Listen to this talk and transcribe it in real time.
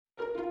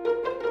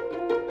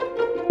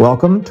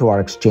Welcome to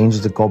our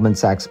Exchanges at Goldman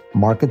Sachs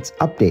Markets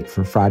Update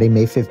for Friday,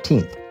 May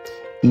 15th.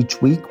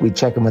 Each week, we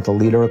check in with a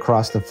leader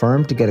across the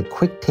firm to get a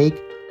quick take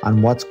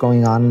on what's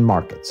going on in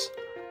markets.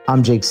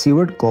 I'm Jake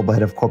Seward, Global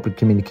Head of Corporate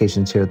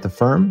Communications here at the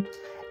firm,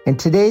 and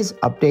today's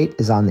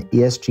update is on the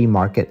ESG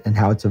market and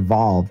how it's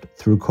evolved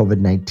through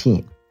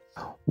COVID-19.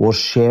 We'll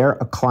share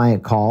a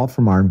client call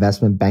from our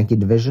investment banking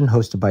division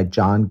hosted by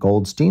John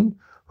Goldstein,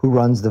 who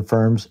runs the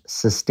firm's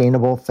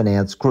Sustainable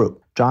Finance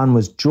Group. John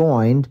was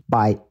joined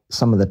by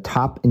some of the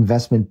top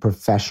investment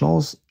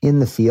professionals in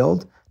the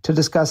field to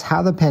discuss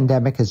how the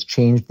pandemic has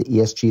changed the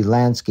ESG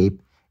landscape,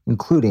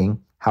 including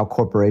how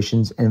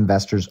corporations and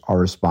investors are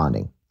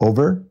responding.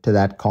 Over to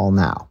that call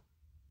now.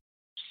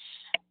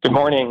 Good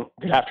morning,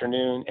 good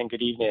afternoon, and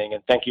good evening,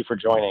 and thank you for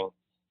joining.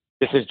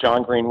 This is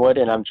John Greenwood,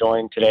 and I'm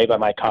joined today by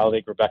my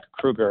colleague, Rebecca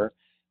Kruger.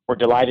 We're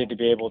delighted to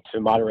be able to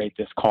moderate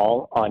this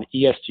call on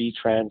ESG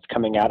trends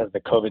coming out of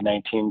the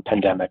COVID-19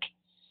 pandemic.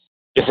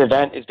 This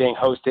event is being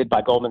hosted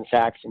by Goldman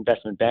Sachs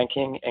Investment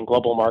Banking and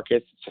Global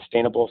Markets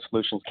Sustainable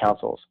Solutions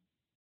Councils.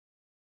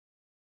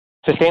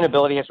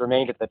 Sustainability has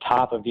remained at the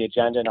top of the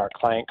agenda in our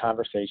client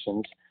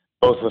conversations,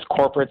 both with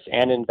corporates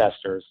and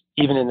investors,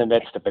 even in the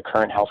midst of the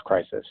current health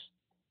crisis.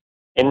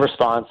 In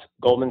response,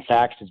 Goldman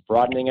Sachs is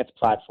broadening its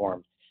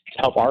platform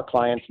to help our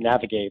clients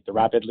navigate the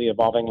rapidly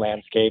evolving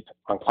landscape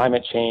on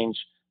climate change,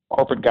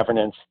 corporate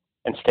governance,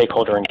 and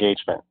stakeholder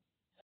engagement.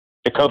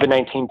 The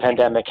COVID-19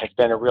 pandemic has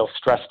been a real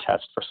stress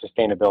test for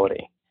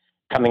sustainability.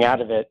 Coming out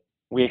of it,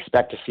 we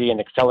expect to see an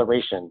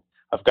acceleration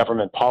of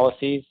government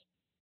policies,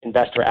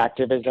 investor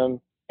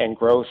activism, and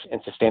growth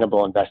in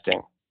sustainable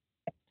investing.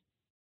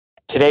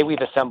 Today,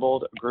 we've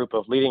assembled a group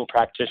of leading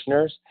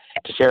practitioners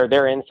to share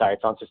their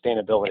insights on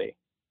sustainability.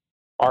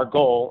 Our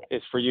goal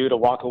is for you to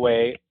walk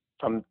away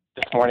from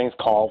this morning's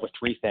call with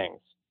three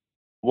things.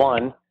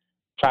 One,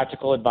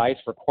 practical advice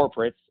for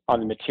corporates on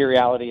the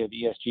materiality of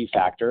ESG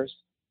factors,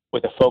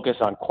 with a focus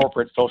on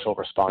corporate social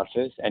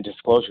responses and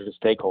disclosure to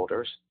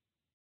stakeholders.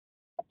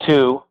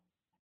 Two,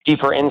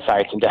 deeper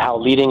insights into how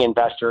leading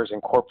investors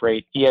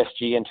incorporate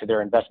ESG into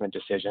their investment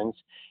decisions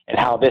and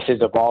how this is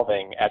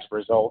evolving as a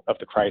result of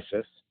the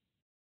crisis.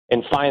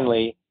 And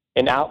finally,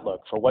 an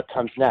outlook for what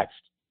comes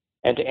next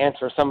and to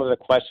answer some of the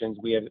questions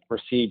we have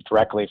received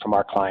directly from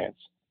our clients.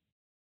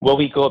 Will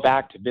we go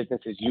back to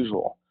business as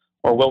usual,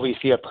 or will we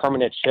see a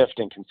permanent shift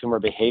in consumer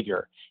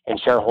behavior and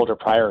shareholder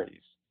priorities?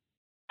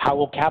 How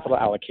will capital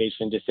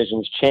allocation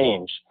decisions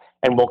change,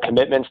 and will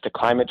commitments to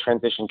climate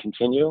transition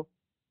continue?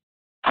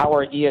 How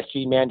are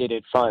ESG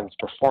mandated funds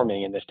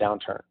performing in this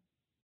downturn?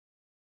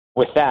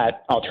 With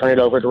that, I'll turn it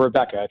over to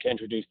Rebecca to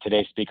introduce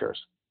today's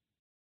speakers.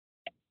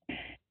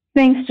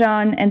 Thanks,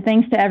 John, and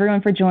thanks to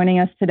everyone for joining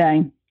us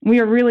today. We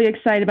are really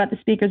excited about the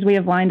speakers we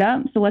have lined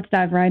up, so let's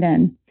dive right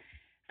in.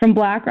 From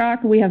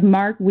BlackRock, we have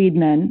Mark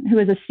Wiedman, who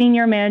is a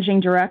Senior Managing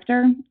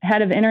Director,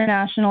 Head of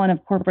International and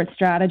of Corporate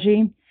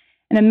Strategy,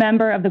 and a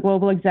member of the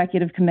Global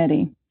Executive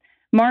Committee.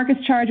 Mark is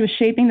charged with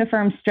shaping the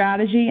firm's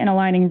strategy and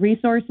aligning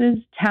resources,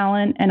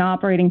 talent, and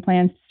operating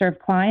plans to serve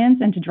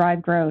clients and to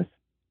drive growth.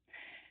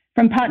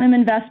 From Putnam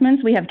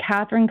Investments, we have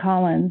Catherine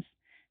Collins,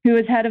 who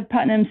is Head of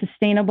Putnam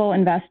Sustainable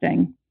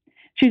Investing.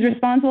 She's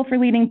responsible for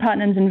leading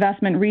Putnam's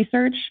investment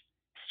research,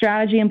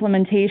 strategy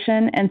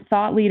implementation, and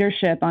thought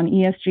leadership on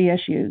ESG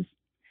issues.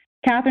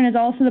 Catherine is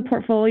also the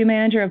portfolio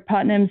manager of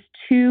Putnam's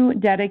two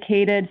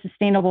dedicated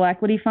sustainable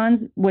equity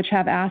funds, which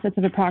have assets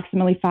of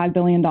approximately $5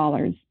 billion.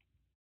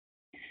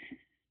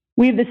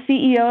 We have the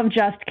CEO of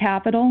Just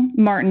Capital,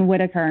 Martin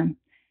Whitaker.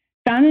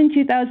 Founded in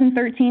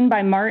 2013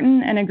 by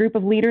Martin and a group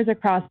of leaders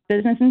across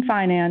business and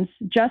finance,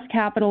 Just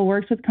Capital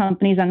works with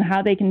companies on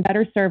how they can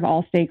better serve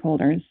all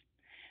stakeholders.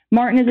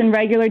 Martin is in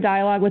regular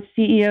dialogue with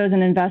CEOs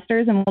and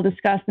investors and will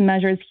discuss the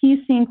measures he's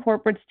seen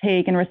corporates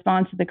take in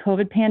response to the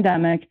COVID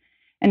pandemic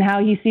and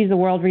how he sees the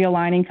world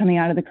realigning coming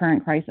out of the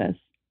current crisis.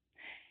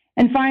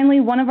 And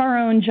finally, one of our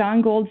own,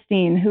 John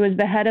Goldstein, who is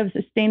the head of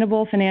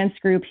Sustainable Finance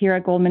Group here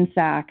at Goldman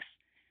Sachs,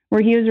 where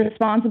he is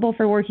responsible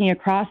for working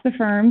across the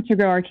firm to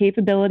grow our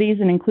capabilities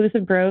in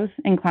inclusive growth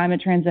and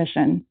climate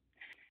transition.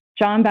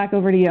 John, back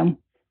over to you.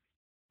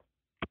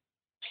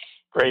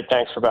 Great,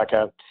 thanks,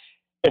 Rebecca.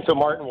 And so,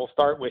 Martin, we'll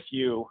start with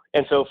you.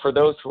 And so for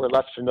those who are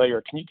less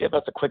familiar, can you give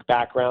us a quick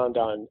background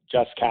on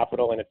Just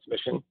Capital and its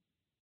mission?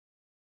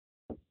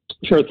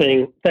 Sure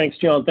thing. Thanks,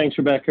 John. Thanks,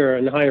 Rebecca.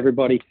 And hi,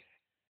 everybody.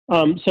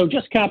 So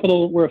Just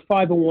Capital, we're a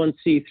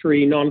 501c3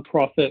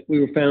 nonprofit. We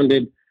were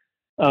founded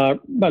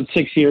about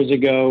 6 years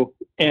ago.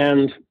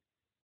 And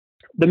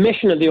the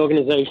mission of the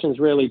organization is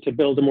really to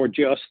build a more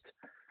just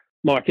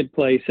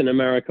marketplace in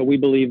America. We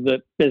believe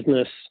that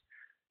business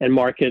and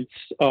markets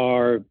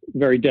are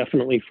very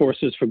definitely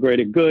forces for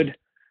greater good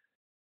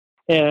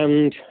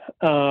and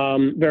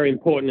very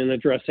important in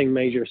addressing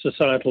major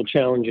societal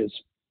challenges.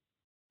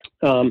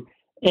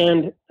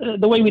 And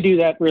the way we do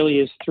that really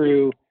is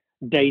through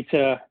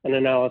data and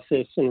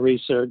analysis and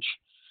research.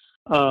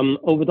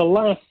 Over the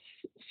last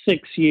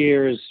 6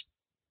 years,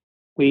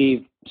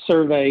 we've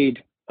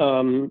surveyed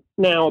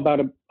now about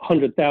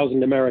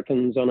 100,000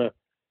 Americans on a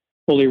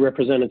fully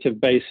representative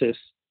basis.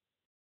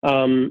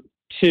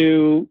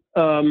 to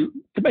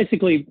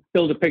basically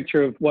build a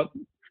picture of what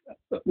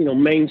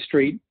Main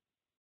Street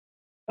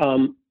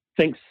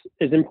thinks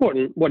is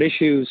important, what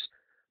issues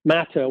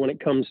matter when it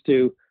comes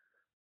to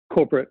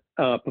corporate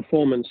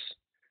performance.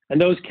 And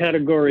those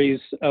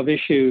categories of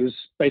issues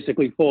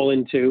basically fall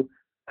into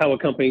how a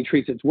company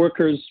treats its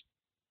workers,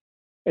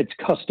 its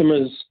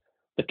customers,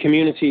 the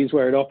communities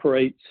where it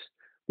operates,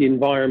 the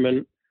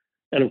environment,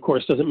 and of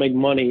course, does it make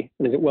money,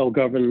 and is it well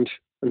governed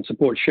and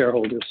supports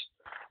shareholders?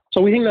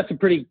 So we think that's a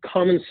pretty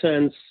common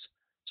sense,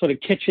 sort of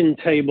kitchen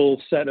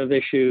table set of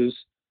issues,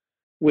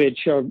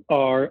 which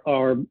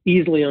are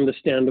easily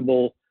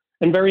understandable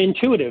and very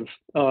intuitive,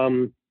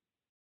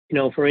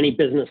 for any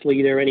business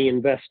leader, any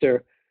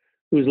investor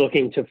who's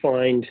looking to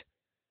find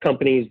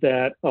companies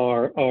that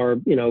are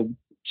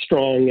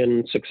strong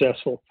and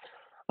successful.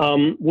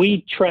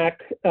 We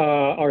track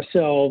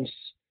ourselves,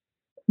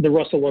 the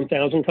Russell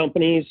 1000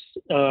 companies.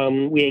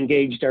 We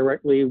engage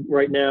directly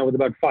right now with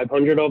about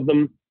 500 of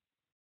them,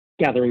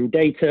 gathering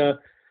data.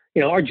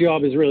 Our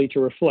job is really to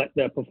reflect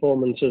their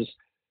performances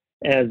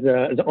as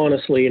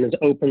honestly and as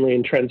openly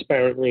and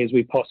transparently as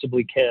we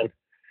possibly can.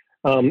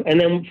 And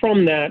then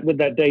from that, with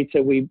that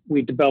data,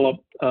 we develop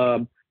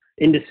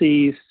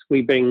indices.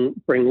 We bring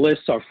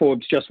lists. Our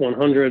Forbes Just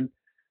 100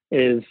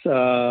 is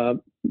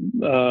one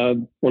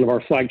of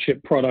our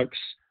flagship products.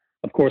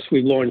 Of course,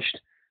 we've launched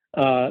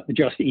the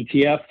Just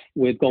ETF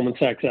with Goldman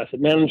Sachs Asset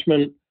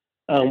Management.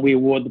 We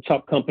award the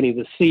top companies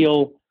a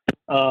seal.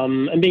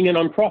 And being a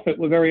nonprofit,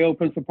 we're very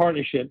open for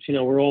partnerships.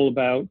 We're all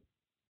about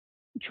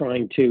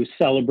trying to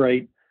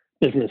celebrate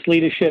business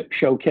leadership,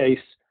 showcase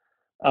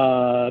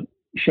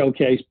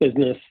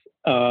business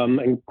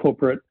and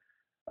corporate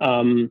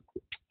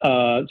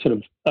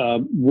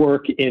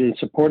work in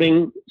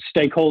supporting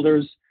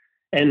stakeholders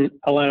and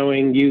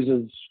allowing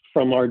users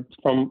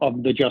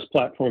of the Just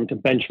platform to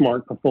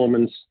benchmark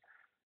performance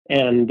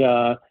and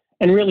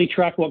really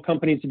track what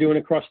companies are doing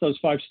across those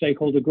 5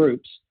 stakeholder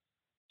groups.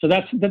 So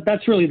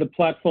that's really the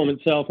platform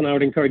itself, and I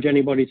would encourage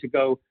anybody to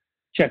go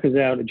check us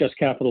out at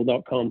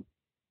justcapital.com.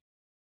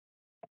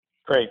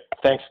 Great.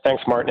 Thanks,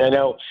 Martin. I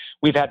know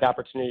we've had the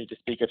opportunity to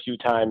speak a few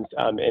times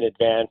in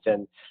advance,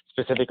 and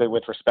specifically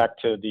with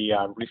respect to the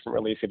recent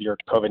release of your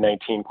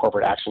COVID-19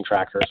 corporate action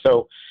tracker.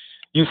 So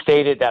you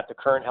stated that the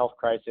current health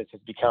crisis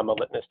has become a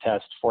litmus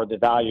test for the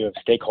value of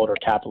stakeholder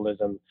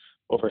capitalism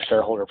over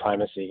shareholder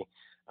primacy.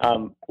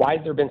 Why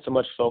has there been so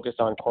much focus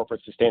on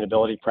corporate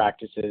sustainability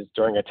practices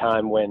during a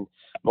time when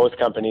most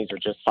companies are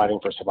just fighting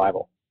for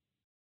survival?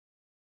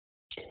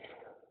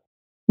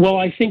 Well,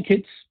 I think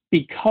it's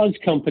because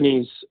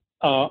companies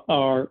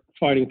are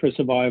fighting for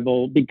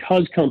survival,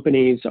 because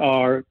companies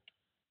are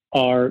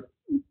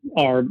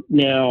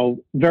now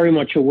very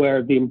much aware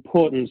of the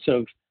importance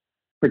of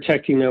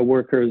protecting their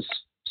workers,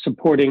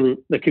 supporting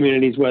the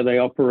communities where they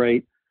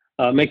operate,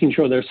 making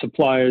sure their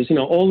suppliers,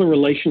 all the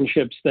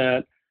relationships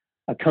that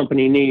a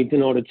company needs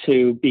in order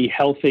to be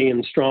healthy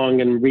and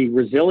strong and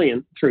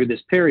resilient through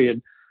this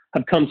period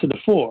have come to the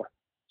fore.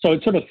 So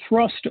it sort of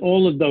thrust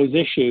all of those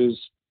issues.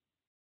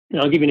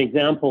 I'll give you an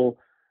example.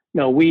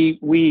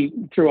 We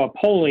through our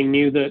polling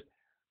knew that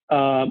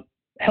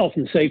health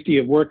and safety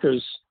of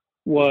workers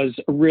was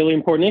a really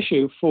important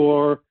issue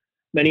for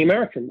many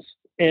Americans.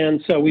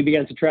 And so we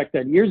began to track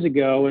that years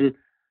ago. And,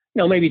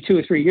 maybe 2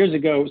 or 3 years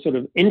ago, sort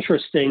of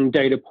interesting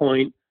data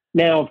point.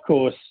 Now, of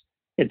course,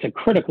 it's a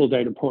critical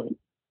data point.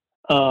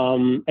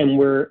 And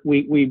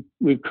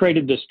we've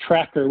created this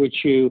tracker,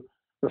 which you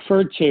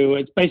referred to.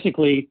 It's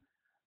basically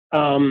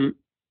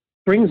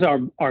brings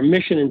our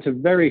mission into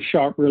very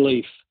sharp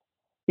relief.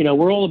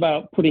 We're all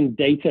about putting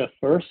data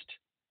first.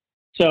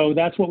 So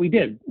that's what we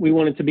did. We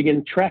wanted to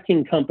begin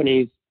tracking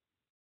companies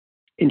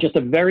in just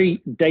a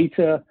very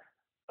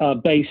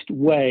data-based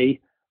way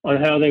on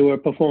how they were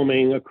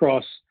performing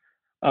across,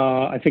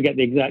 I forget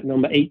the exact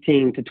number,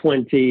 18 to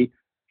 20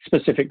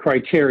 specific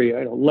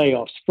criteria,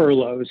 layoffs,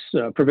 furloughs,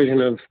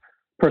 provision of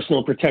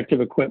personal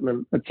protective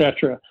equipment, et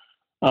cetera.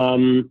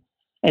 And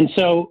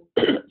so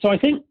I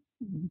think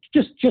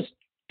just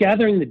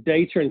gathering the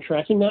data and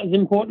tracking that is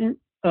important.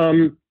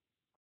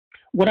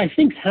 What I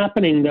think is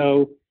happening,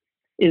 though,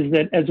 is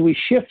that as we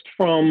shift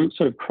from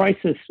sort of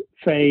crisis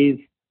phase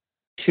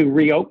to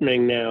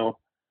reopening now,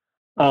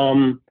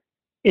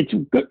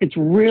 it's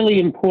really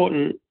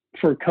important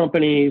for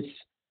companies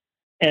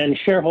and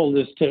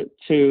shareholders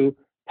to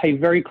pay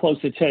very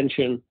close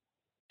attention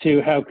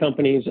to how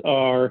companies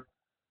are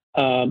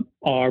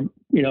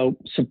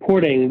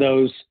supporting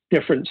those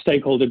different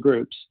stakeholder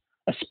groups,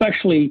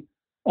 especially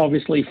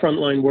obviously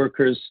frontline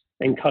workers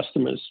and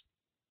customers.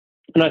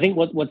 And I think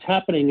what's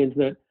happening is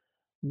that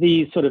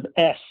these sort of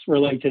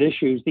S-related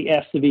issues, the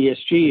S of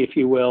ESG, if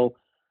you will,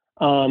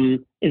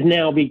 is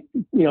now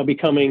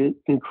becoming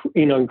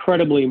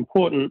incredibly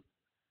important.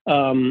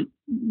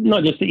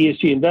 Not just the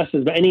ESG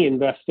investors, but any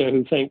investor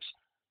who thinks,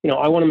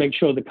 I want to make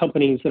sure the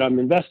companies that I'm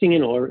investing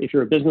in, or if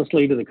you're a business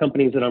leader, the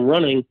companies that I'm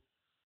running,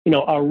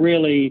 are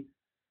really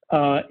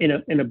in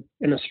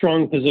a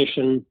strong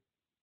position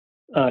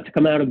to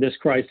come out of this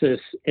crisis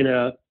in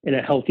a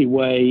healthy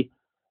way,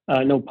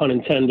 no pun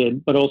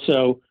intended, but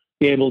also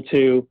be able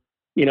to,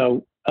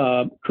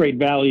 create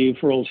value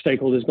for all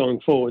stakeholders going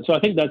forward. So I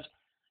think that's,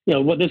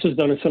 what this has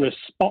done is sort of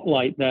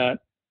spotlight that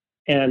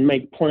and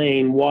make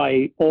plain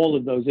why all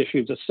of those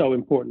issues are so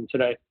important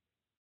today.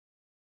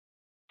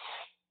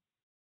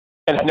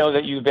 And I know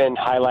that you've been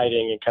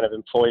highlighting in kind of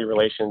employee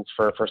relations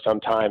for some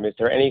time. Is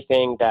there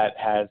anything that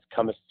has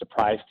come as a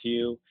surprise to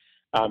you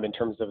in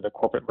terms of the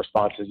corporate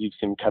responses you've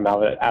seen come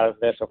out of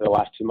this over the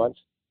last 2 months?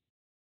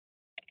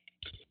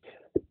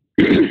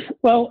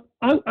 Well,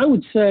 I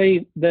would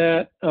say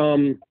that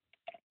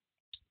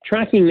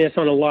tracking this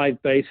on a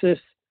live basis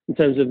in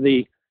terms of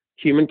the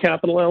human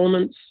capital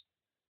elements,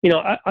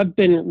 I've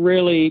been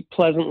really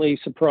pleasantly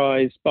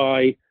surprised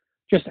by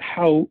just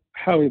how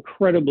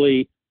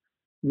incredibly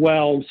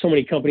well so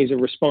many companies have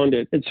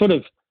responded. It's sort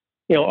of,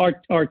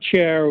 our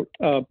chair,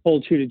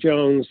 Paul Tudor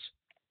Jones,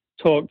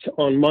 talked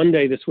on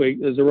Monday this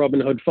week as a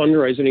Robin Hood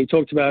fundraiser, and he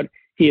talked about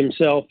he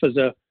himself as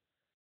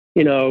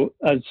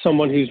as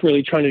someone who's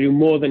really trying to do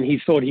more than he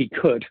thought he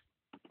could.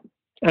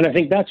 And I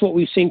think that's what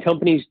we've seen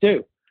companies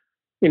do.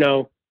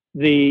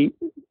 The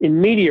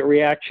immediate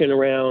reaction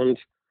around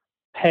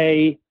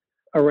pay,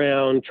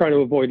 around trying to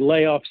avoid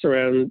layoffs,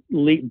 around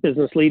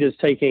business leaders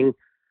taking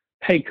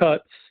pay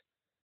cuts.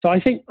 So I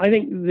think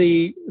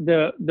the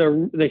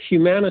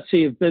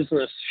humanity of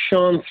business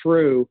shone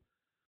through,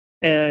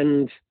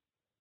 and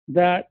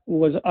that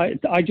was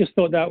I just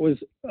thought that was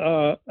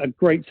a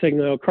great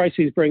signal.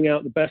 Crises bring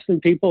out the best in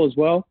people as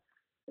well,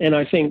 and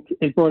I think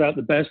it brought out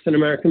the best in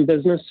American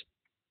business.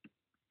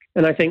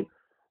 And I think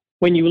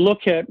when you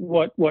look at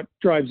what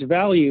drives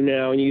value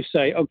now, and you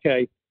say,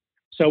 okay,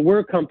 so we're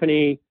a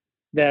company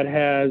that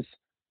has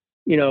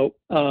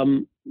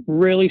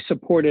really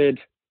supported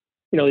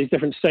these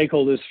different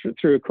stakeholders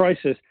through a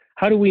crisis.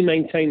 How do we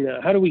maintain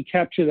that? How do we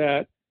capture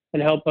that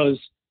and help us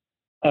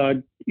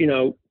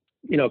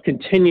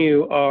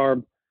continue our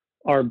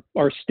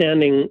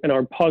standing and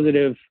our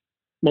positive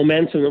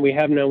momentum that we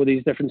have now with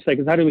these different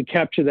stakeholders? How do we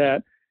capture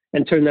that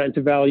and turn that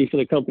into value for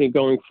the company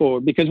going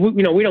forward? Because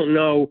we don't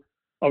know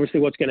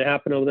obviously what's going to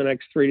happen over the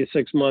next 3 to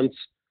 6 months.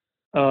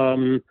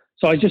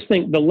 So I just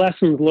think the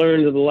lessons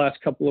learned of the last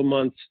couple of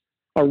months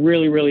are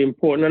really, really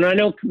important. And I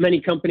know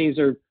many companies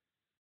are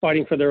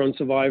fighting for their own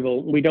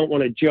survival. We don't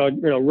want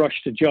to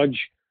rush to judge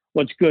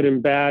what's good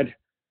and bad.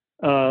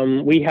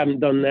 We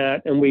haven't done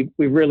that, and we've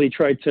really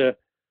tried to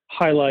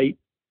highlight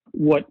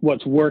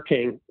what's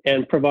working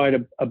and provide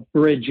a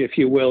bridge, if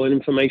you will, an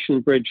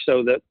information bridge,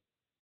 so that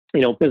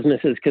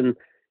businesses can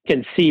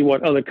see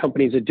what other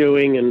companies are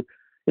doing, and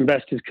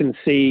investors can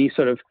see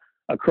sort of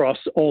across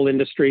all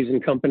industries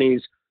and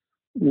companies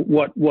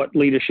what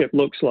leadership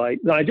looks like.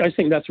 I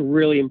think that's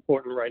really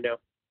important right now.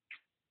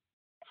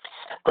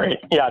 Great.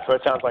 Yeah, so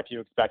it sounds like you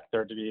expect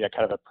there to be a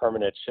kind of a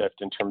permanent shift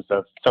in terms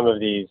of some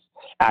of these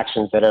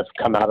actions that have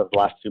come out of the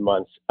last 2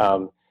 months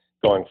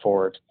going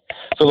forward.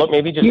 So look,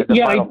 maybe just as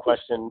a final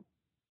question.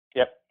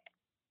 Yep.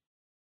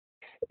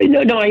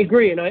 No, I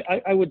agree. And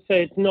I would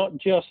say it's not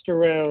just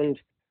around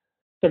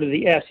sort of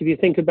the S. If you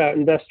think about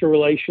investor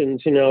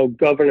relations,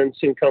 governance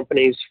in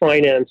companies,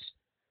 finance,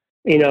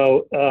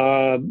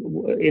 how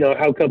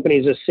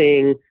companies are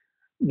seeing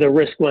the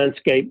risk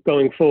landscape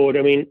going forward.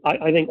 I mean,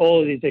 I think all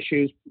of these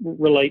issues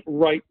relate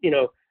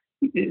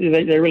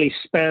they really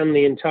span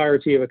the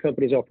entirety of a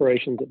company's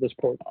operations at this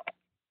point.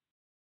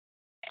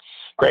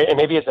 Great. And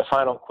maybe as a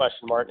final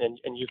question, Martin,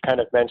 and you've kind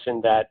of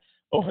mentioned that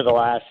over the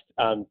last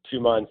 2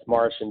 months,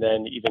 March, and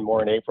then even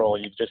more in April,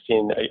 you've just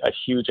seen a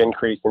huge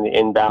increase in the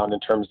inbound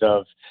in terms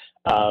of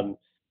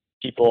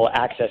people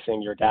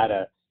accessing your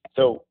data.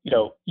 So,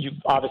 you've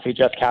obviously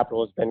Just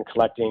Capital has been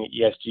collecting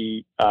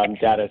ESG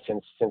data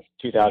since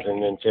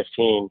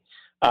 2015.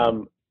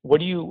 What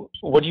do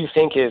you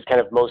think is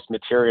kind of most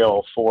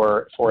material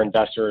for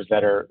investors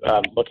that are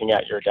looking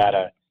at your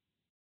data?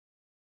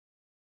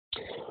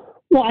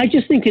 Well, I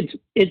just think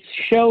it's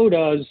showed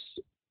us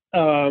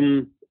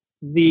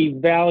the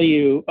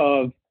value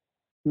of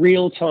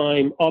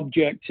real-time,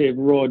 objective,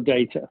 raw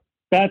data.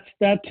 That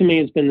to me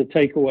has been the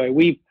takeaway.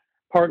 We've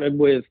partnered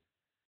with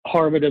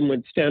Harvard and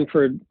with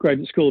Stanford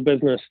Graduate School of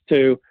Business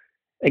to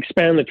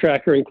expand the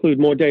tracker, include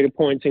more data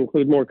points,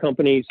 include more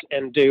companies,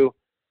 and do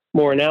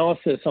more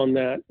analysis on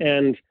that.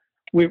 And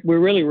we're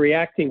really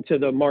reacting to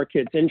the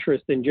market's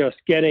interest in just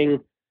getting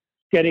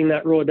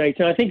that raw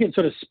data. And I think it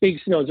sort of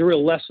speaks, it's a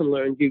real lesson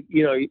learned.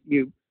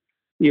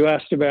 You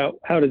asked about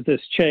how does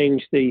this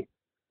change the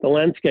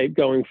landscape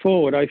going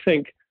forward. I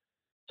think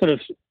sort of,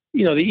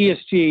 the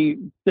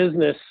ESG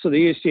business, so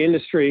the ESG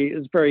industry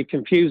is very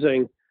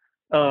confusing.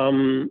 A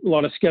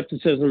lot of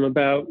skepticism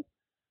about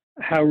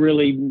how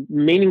really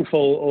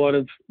meaningful a lot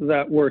of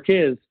that work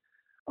is.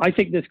 I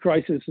think this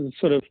crisis is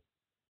sort of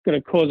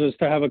going to cause us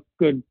to have a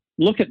good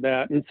look at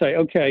that and say,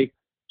 okay,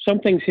 some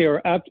things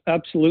here are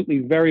absolutely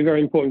very,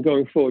 very important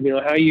going forward.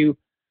 How you,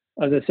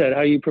 as I said,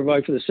 how you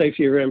provide for the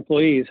safety of your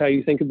employees, how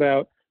you think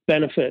about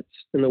benefits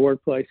in the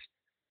workplace,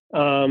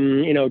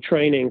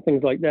 training,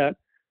 things like that.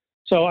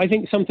 So I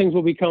think some things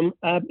will become,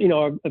 have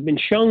been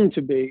shown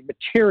to be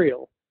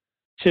material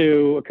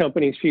to a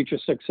company's future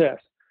success.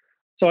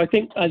 So I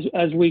think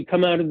as we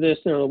come out of this,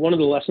 one of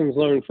the lessons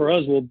learned for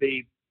us will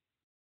be,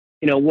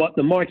 what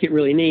the market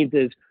really needs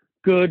is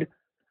good,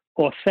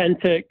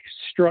 authentic,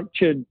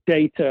 structured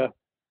data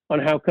on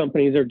how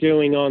companies are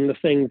doing on the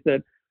things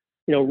that,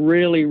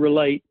 really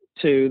relate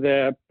to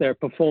their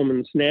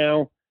performance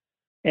now,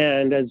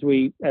 and as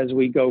we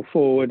go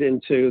forward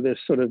into this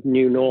sort of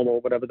new normal,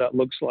 whatever that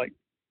looks like.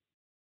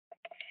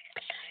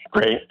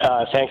 Great.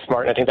 Thanks,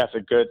 Martin. I think that's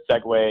a good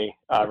segue,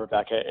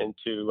 Rebecca,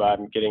 into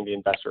getting the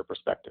investor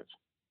perspective.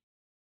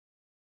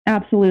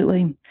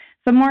 Absolutely.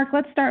 So, Mark,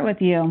 let's start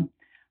with you.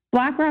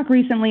 BlackRock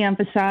recently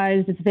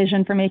emphasized its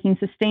vision for making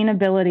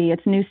sustainability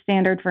its new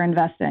standard for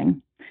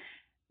investing.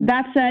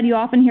 That said, you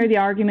often hear the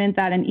argument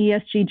that an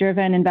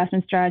ESG-driven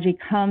investment strategy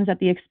comes at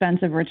the expense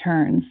of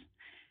returns.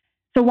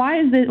 So why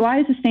is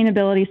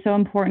sustainability so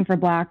important for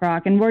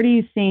BlackRock, and where do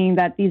you see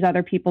that these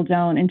other people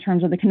don't in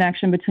terms of the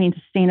connection between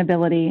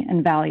sustainability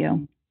and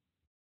value?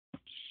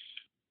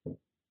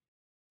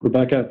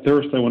 Rebecca,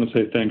 first I want to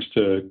say thanks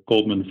to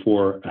Goldman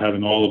for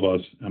having all of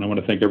us, and I want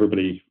to thank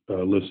everybody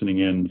listening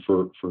in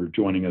for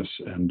joining us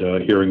and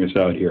hearing us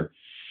out here.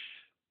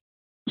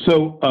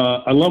 So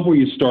I love where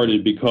you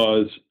started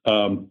because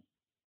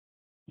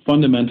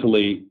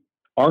fundamentally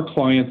our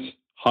clients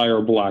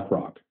hire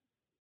BlackRock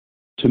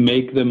to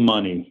make them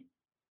money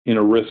in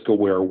a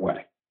risk-aware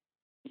way.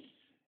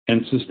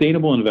 And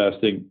sustainable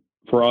investing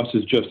for us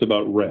is just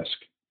about risk,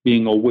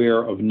 being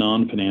aware of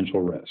non-financial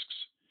risks.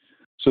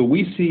 So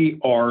we see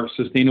our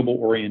sustainable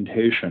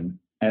orientation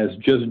as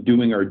just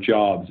doing our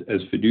jobs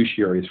as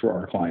fiduciaries for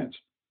our clients.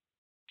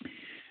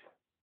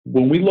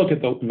 When we look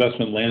at the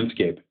investment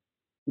landscape,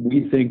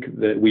 we think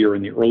that we are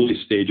in the early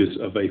stages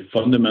of a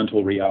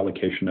fundamental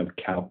reallocation of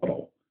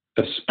capital,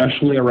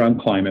 especially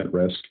around climate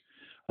risk,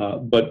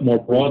 but more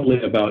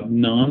broadly about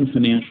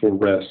non-financial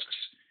risks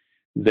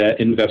that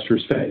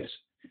investors face.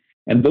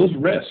 And those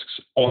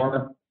risks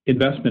are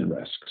investment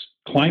risks.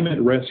 Climate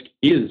risk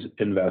is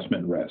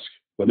investment risk,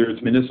 whether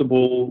it's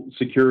municipal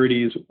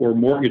securities or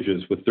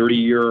mortgages with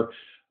 30-year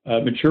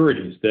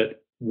maturities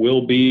that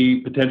will be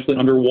potentially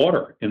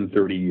underwater in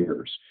 30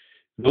 years.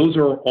 Those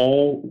are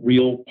all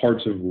real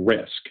parts of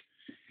risk.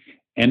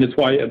 And it's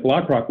why at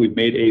BlackRock we've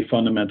made a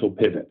fundamental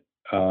pivot,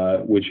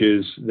 which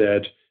is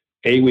that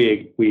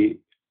we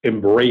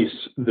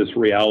embrace this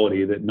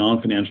reality that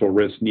non-financial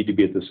risks need to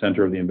be at the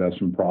center of the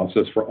investment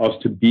process for us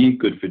to be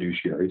good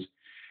fiduciaries.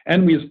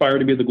 And we aspire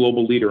to be the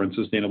global leader in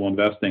sustainable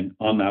investing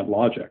on that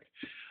logic.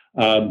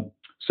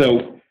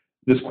 So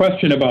this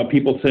question about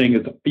people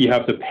saying you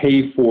have to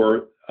pay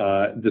for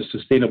the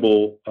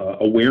sustainable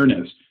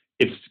awareness,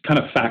 it's kind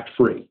of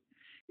fact-free.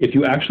 If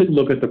you actually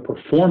look at the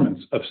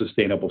performance of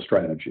sustainable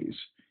strategies,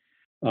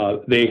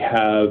 they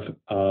have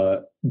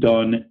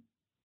done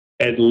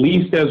at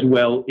least as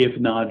well, if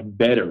not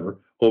better,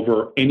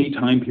 over any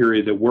time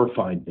period that we're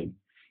finding.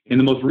 In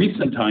the most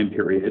recent time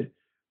period,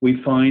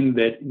 we find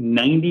that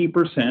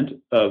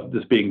 90% of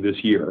this being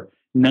this year,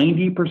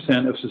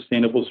 90% of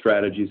sustainable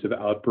strategies have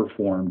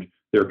outperformed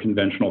their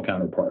conventional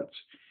counterparts.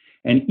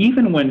 And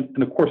even when,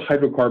 and of course,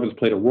 hydrocarbons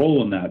played a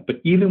role in that,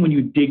 but even when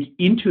you dig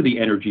into the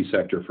energy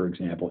sector, for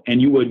example,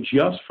 and you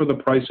adjust for the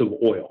price of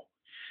oil,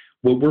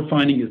 what we're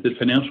finding is that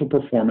financial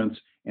performance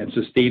and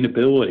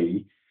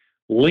sustainability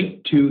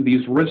linked to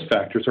these risk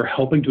factors are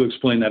helping to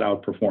explain that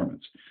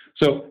outperformance.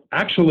 So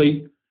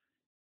actually,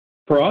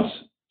 for us,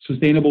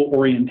 sustainable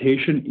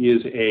orientation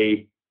is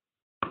a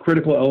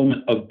critical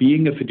element of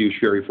being a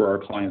fiduciary for our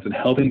clients and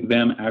helping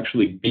them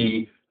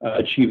actually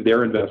achieve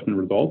their investment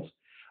results.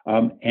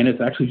 And it's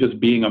actually just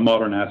being a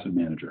modern asset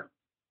manager.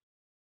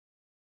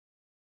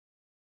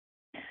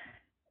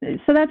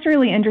 So that's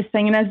really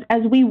interesting. And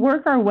as we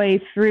work our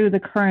way through the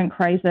current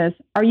crisis,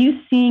 are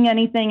you seeing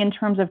anything in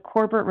terms of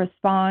corporate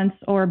response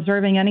or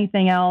observing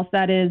anything else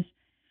that is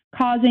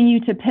causing you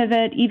to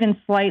pivot even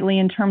slightly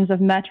in terms of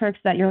metrics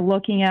that you're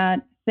looking at,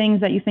 things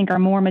that you think are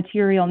more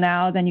material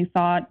now than you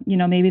thought,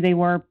 maybe they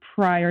were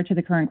prior to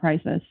the current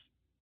crisis?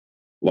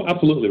 Well,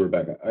 absolutely,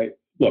 Rebecca.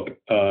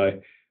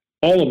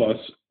 All of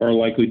us are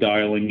likely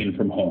dialing in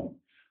from home.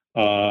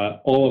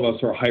 All of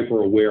us are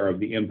hyper aware of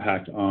the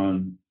impact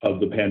of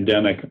the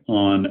pandemic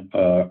on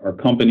our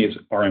companies,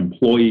 our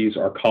employees,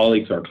 our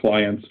colleagues, our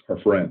clients, our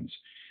friends.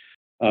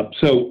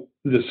 So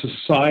the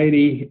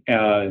society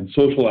and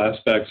social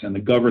aspects and the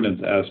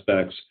governance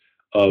aspects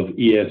of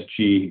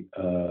ESG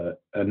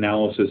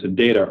analysis and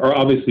data are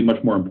obviously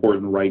much more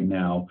important right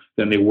now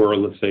than they were,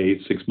 let's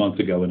say, 6 months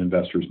ago in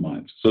investors'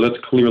 minds. So that's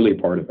clearly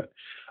part of it.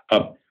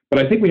 But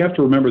I think we have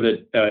to remember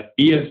that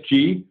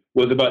ESG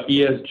was about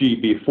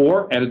ESG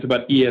before, and it's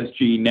about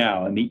ESG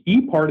now. And the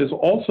E part is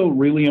also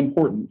really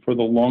important for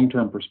the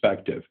long-term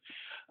perspective.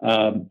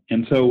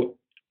 And so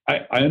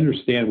I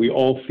understand we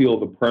all feel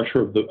the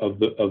pressure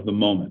of the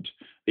moment,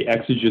 the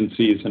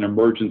exigencies and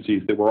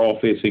emergencies that we're all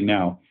facing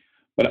now.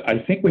 But I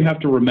think we have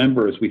to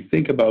remember, as we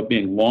think about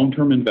being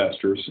long-term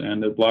investors,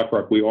 and at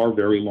BlackRock we are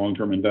very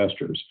long-term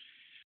investors,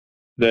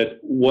 that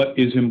what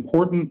is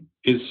important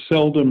is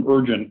seldom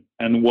urgent,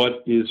 and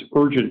what is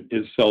urgent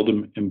is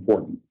seldom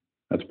important.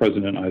 That's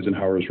President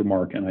Eisenhower's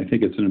remark. And I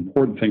think it's an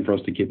important thing for us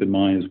to keep in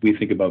mind as we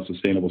think about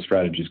sustainable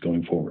strategies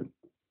going forward.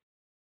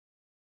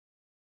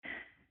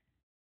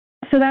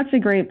 So that's a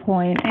great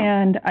point.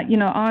 And,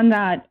 on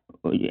that,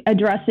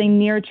 addressing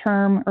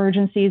near-term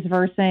urgencies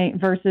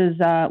versus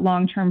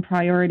long-term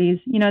priorities,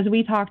 as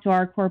we talk to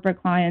our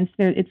corporate clients,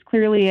 it's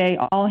clearly a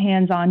all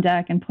hands on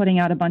deck and putting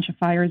out a bunch of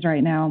fires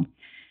right now.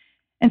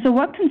 And so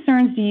what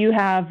concerns do you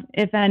have,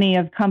 if any,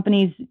 of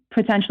companies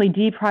potentially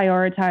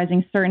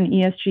deprioritizing certain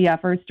ESG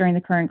efforts during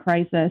the current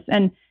crisis?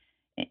 And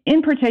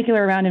in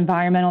particular around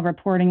environmental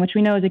reporting, which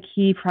we know is a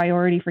key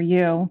priority for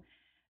you.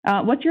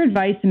 What's your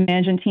advice to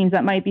management teams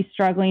that might be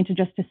struggling to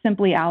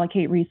simply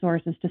allocate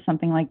resources to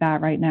something like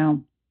that right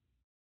now?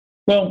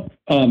 Well,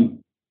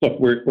 look,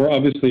 we're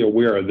obviously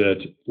aware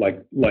that,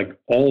 like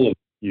all of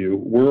you,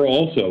 we're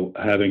also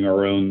having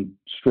our own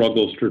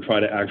struggles to try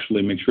to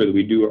actually make sure that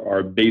we do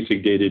our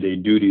basic day-to-day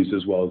duties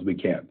as well as we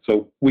can.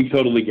 So we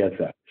totally get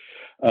that.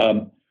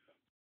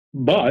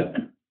 But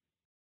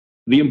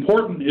the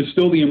important is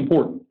still the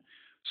important.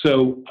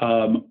 So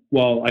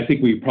while I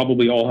think we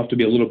probably all have to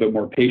be a little bit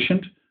more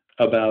patient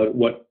about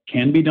what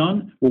can be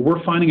done, what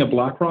we're finding at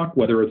BlackRock,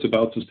 whether it's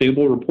about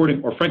sustainable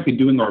reporting or frankly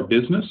doing our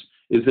business,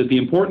 is that the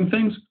important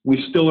things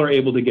we still are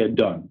able to get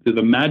done. Through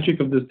the magic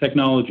of this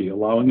technology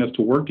allowing us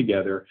to work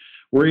together,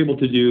 we're able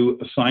to do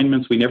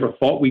assignments we never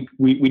thought we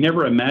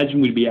never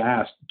imagined we'd be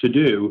asked to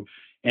do.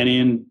 And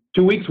in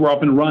 2 weeks, we're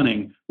up and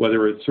running,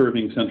 whether it's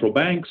serving central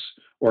banks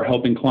or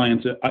helping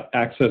clients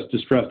access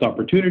distressed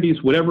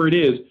opportunities, whatever it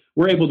is,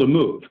 we're able to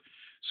move.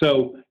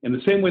 So in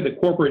the same way that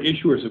corporate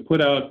issuers have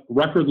put out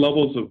record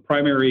levels of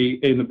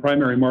in the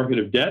primary market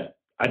of debt,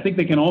 I think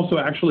they can also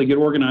actually get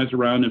organized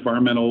around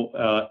environmental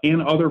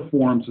and other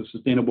forms of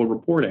sustainable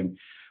reporting.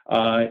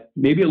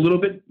 Maybe a little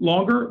bit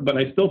longer, but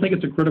I still think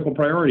it's a critical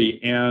priority.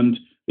 And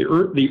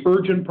the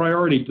urgent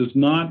priority does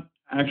not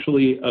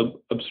actually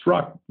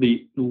obstruct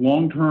the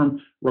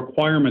long-term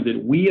requirement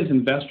that we as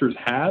investors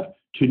have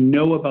to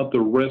know about the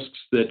risks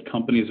that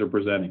companies are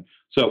presenting.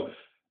 So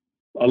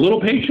a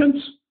little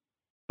patience,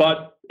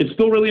 but it's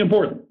still really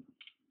important.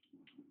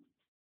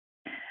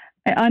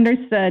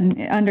 Understood.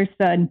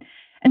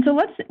 And so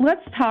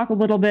let's talk a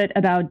little bit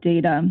about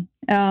data.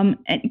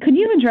 Could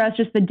you address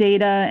just the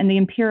data and the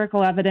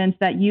empirical evidence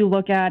that you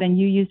look at and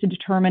you use to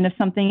determine if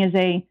something is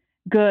a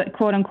good,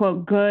 quote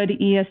unquote, good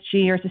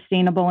ESG or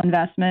sustainable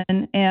investment?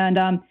 And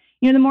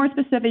the more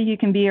specific you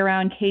can be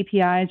around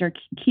KPIs or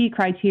key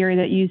criteria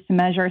that you use to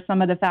measure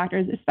some of the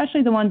factors,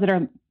 especially the ones that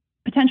are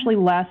potentially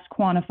less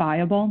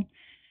quantifiable,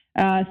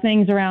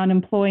 things around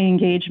employee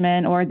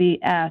engagement or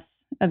the S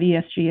of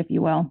ESG, if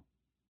you will.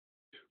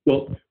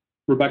 Well,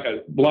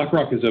 Rebecca,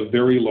 BlackRock is a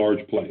very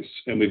large place,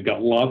 and we've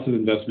got lots of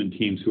investment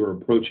teams who are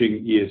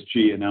approaching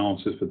ESG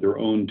analysis with their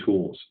own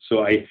tools.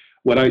 So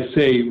what I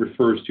say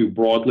refers to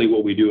broadly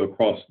what we do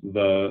across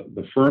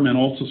the firm and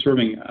also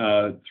serving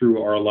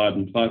through our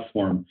Aladdin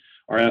platform,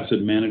 our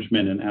asset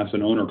management and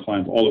asset owner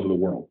clients all over the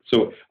world.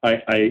 So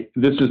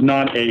this is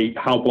not a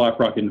how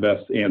BlackRock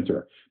invests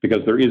answer,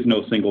 because there is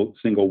no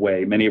single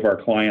way. Many of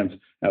our clients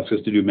ask us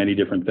to do many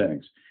different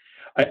things.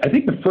 I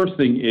think the first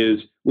thing is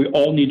we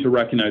all need to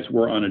recognize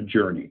we're on a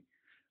journey.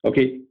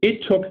 Okay,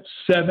 it took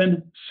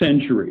 7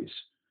 centuries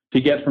to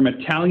get from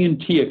Italian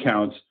T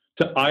accounts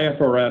to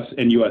IFRS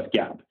and US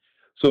GAAP.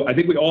 So I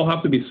think we all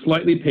have to be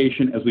slightly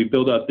patient as we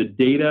build out the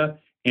data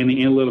and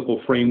the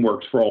analytical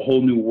frameworks for a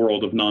whole new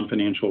world of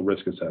non-financial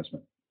risk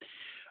assessment.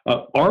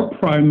 Our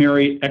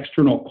primary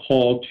external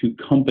call to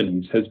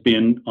companies has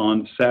been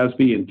on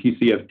SASB and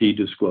TCFD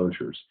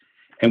disclosures.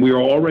 And we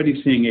are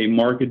already seeing a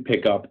market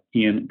pickup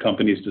in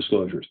companies'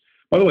 disclosures.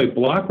 By the way,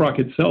 BlackRock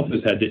itself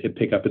has had to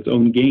pick up its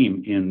own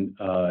game in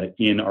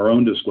our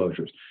own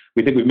disclosures.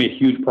 We think we've made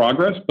huge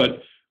progress,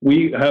 but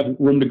we have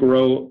room to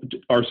grow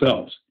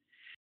ourselves.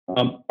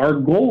 Our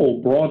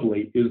goal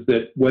broadly is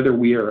that whether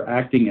we are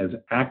acting as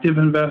active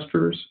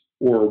investors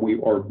or we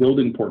are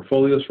building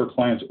portfolios for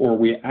clients or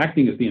we're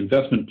acting as the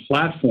investment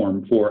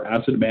platform for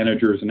asset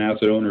managers and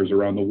asset owners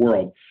around the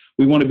world,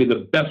 we want to be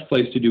the best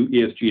place to do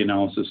ESG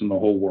analysis in the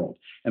whole world.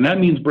 And that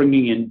means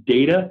bringing in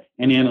data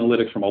and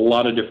analytics from a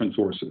lot of different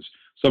sources,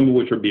 some of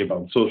which would be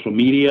about social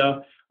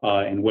media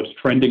and what's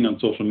trending on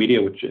social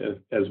media, which,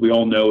 as we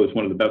all know, is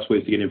one of the best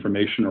ways to get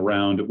information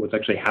around what's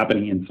actually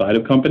happening inside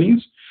of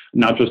companies,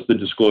 not just the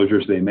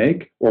disclosures they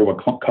make or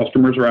what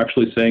customers are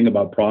actually saying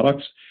about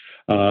products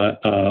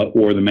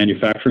or the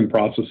manufacturing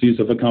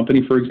processes of a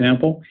company, for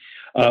example.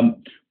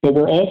 But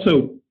we're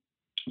also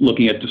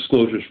looking at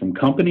disclosures from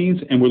companies,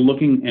 and we're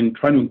looking and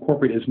trying to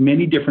incorporate as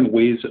many different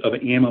ways of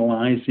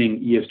analyzing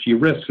ESG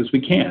risks as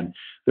we can.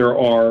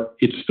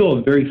 It's still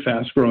a very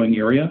fast-growing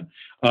area.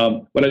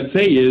 What I'd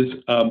say is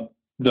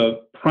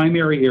the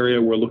primary area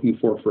we're looking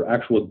for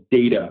actual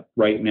data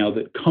right now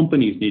that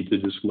companies need to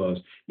disclose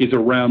is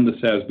around the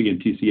SASB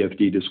and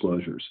TCFD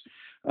disclosures.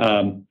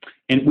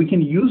 And we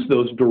can use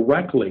those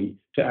directly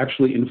to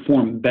actually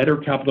inform better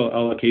capital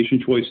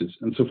allocation choices.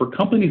 And so for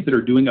companies that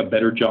are doing a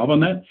better job on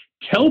that,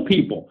 tell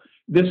people,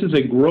 this is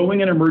a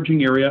growing and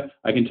emerging area.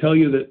 I can tell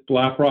you that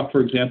BlackRock,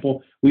 for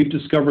example, we've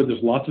discovered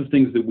there's lots of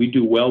things that we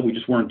do well we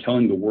just weren't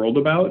telling the world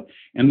about.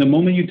 And the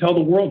moment you tell the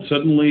world,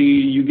 suddenly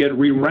you get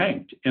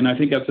re-ranked. And I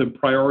think that's a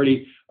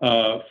priority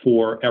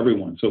for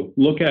everyone. So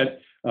look at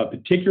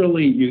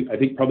particularly, I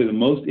think probably the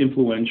most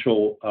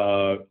influential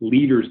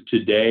leaders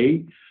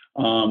today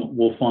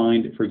we'll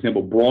find, for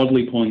example,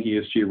 broadly pulling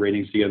ESG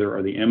ratings together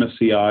are the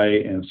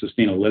MSCI and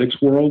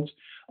Sustainalytics worlds,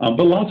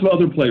 but lots of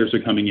other players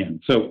are coming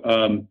in. So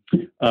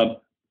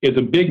it's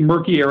a big,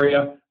 murky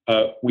area.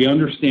 We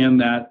understand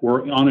that.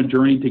 We're on a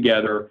journey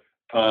together.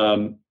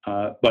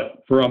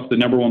 But for us, the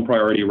number one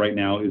priority right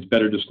now is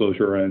better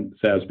disclosure on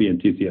SASB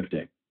and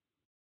TCFD.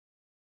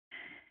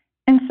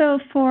 And so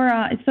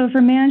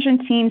for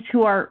management teams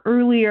who are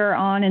earlier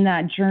on in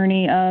that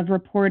journey of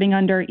reporting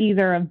under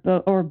either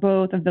of or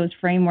both of those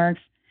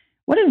frameworks,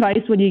 what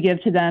advice would you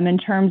give to them in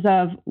terms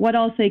of what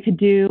else they could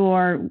do,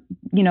 or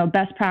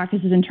best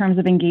practices in terms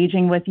of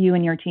engaging with you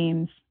and your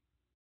teams?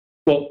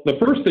 Well, the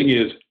first thing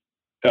is,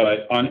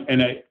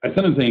 I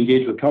sometimes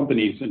engage with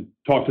companies and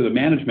talk to the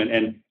management,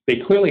 and they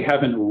clearly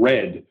haven't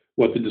read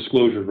what the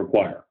disclosures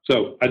require.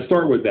 So I'd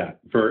start with that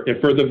for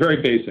the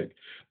very basic.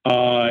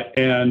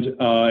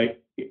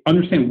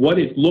 Understand what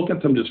it, look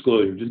at some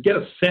disclosures, just get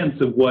a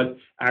sense of what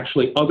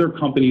actually other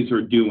companies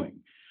are doing.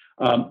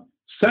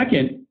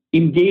 Second,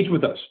 engage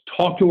with us,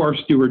 talk to our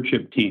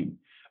stewardship team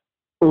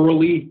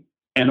early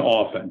and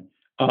often.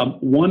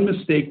 One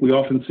mistake we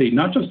often see,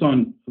 not just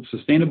on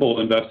sustainable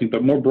investing,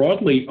 but more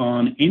broadly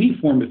on any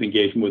form of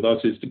engagement with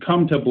us, is to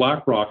come to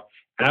BlackRock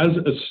as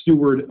a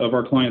steward of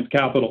our clients'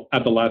 capital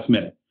at the last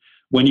minute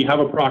when you have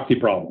a proxy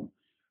problem.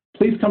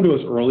 Please come to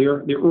us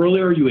earlier. The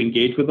earlier you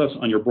engage with us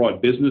on your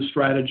broad business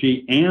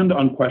strategy and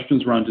on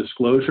questions around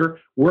disclosure,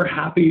 we're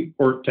happy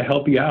to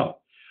help you out.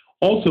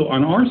 Also,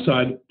 on our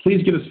side,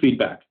 please give us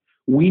feedback.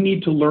 We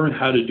need to learn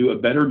how to do a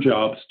better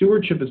job.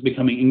 Stewardship is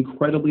becoming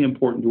incredibly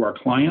important to our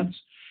clients,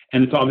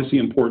 and it's obviously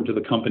important to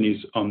the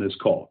companies on this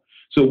call.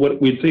 So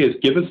what we'd say is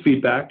give us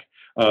feedback.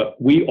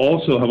 We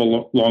also have a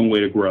long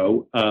way to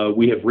grow.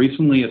 We have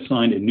recently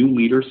assigned a new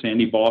leader,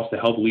 Sandy Boss, to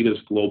help lead us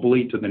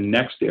globally to the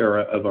next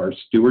era of our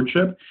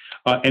stewardship.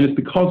 And it's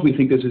because we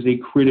think this is a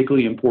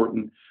critically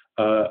important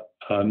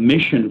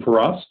mission for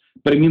us,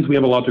 but it means we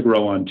have a lot to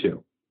grow on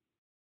too.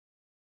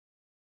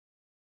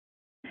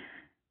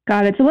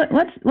 Got it. So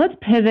let's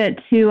pivot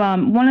to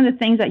one of the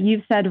things that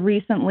you've said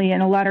recently in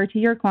a letter to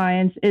your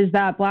clients is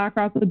that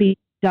BlackRock would be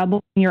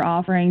doubling your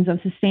offerings of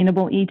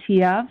sustainable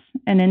ETFs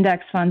and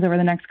index funds over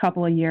the next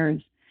couple of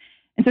years.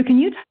 And so can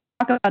you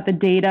talk about the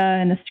data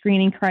and the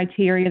screening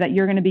criteria that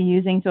you're going to be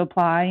using to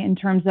apply in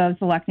terms of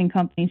selecting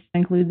companies to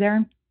include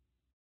there?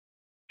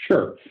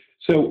 Sure.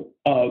 So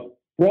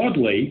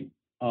broadly,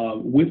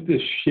 with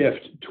this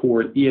shift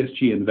toward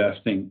ESG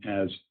investing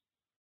as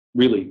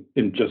really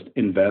in just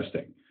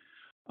investing,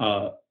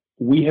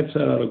 we have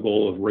set out a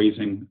goal of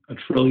raising $1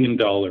 trillion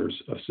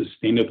of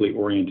sustainably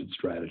oriented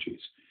strategies.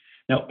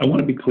 Now, I want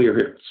to be clear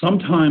here.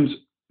 Sometimes,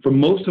 for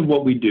most of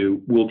what we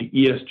do, we'll be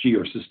ESG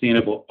or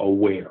sustainable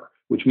aware,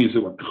 which means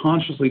that we're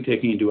consciously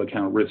taking into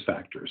account risk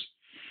factors.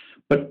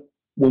 But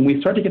when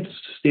we start to get to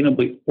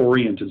sustainably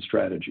oriented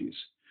strategies,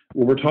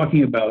 what we're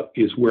talking about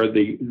is where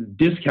the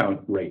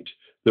discount rate,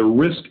 the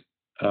risk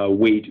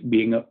weight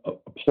being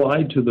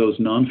applied to those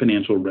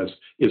non-financial risks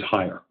is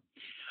higher.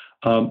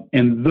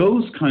 And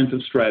those kinds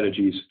of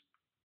strategies,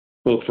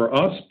 both for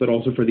us, but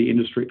also for the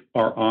industry,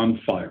 are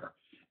on fire.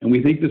 And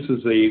we think this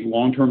is a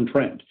long-term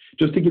trend.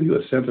 Just to give you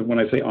a sense of when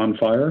I say on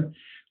fire,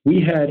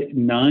 we had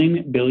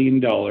 $9 billion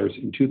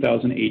in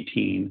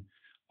 2018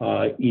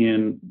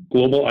 in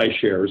global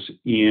iShares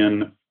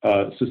in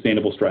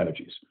sustainable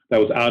strategies. That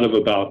was out of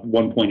about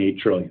 1.8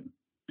 trillion.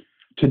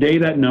 Today,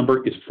 that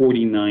number is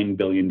 $49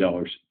 billion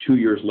 2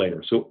 years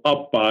later. So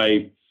up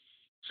by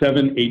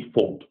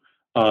 7-8-fold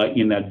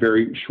in that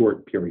very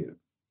short period.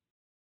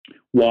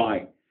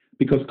 Why?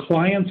 Because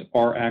clients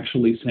are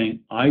actually saying,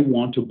 I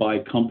want to buy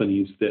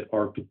companies that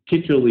are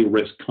particularly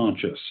risk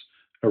conscious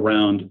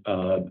around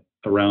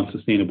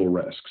sustainable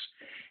risks.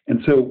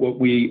 And so what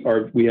we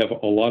have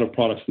a lot of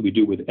products that we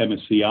do with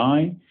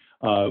MSCI.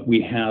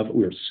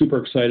 We're super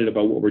excited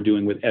about what we're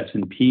doing with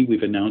S&P.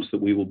 We've announced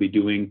that we will be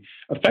doing,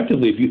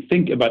 effectively, if you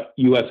think about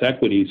U.S.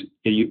 equities,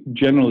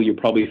 generally you're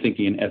probably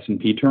thinking in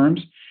S&P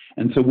terms.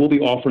 And so we'll be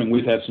offering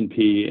with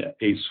S&P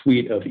a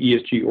suite of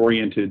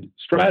ESG-oriented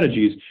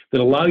strategies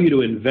that allow you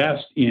to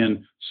invest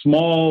in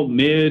small,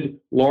 mid,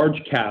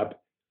 large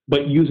cap,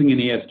 but using an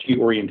ESG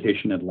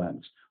orientation and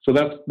lens. So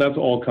that's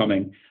all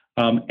coming.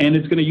 And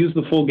it's going to use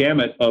the full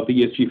gamut of the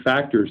ESG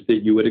factors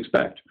that you would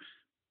expect.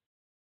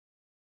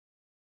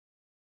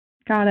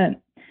 Got it.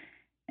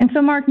 And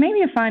so, Mark,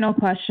 maybe a final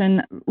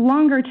question.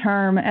 Longer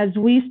term, as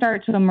we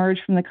start to emerge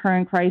from the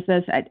current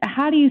crisis,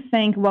 how do you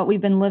think what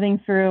we've been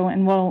living through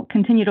and will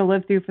continue to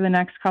live through for the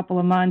next couple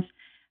of months,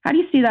 how do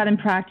you see that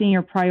impacting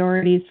your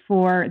priorities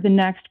for the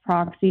next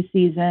proxy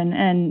season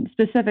and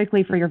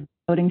specifically for your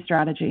voting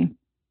strategy?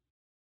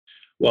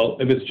 Well,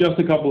 if it's just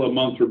a couple of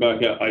months,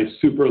 Rebecca, I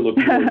super look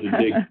forward to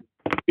digging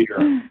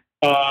here.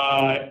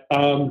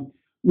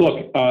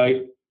 Look,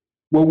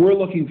 what we're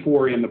looking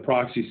for in the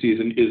proxy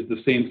season is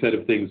the same set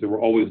of things that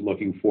we're always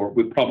looking for,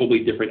 with probably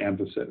different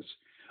emphasis.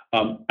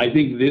 I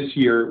think this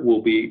year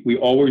we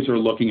always are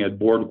looking at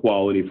board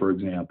quality, for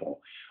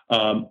example.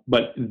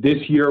 But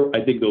this year,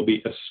 I think there'll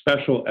be a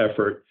special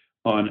effort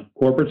on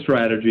corporate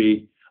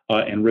strategy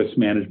and risk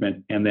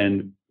management, and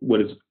then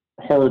what is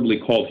horribly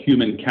called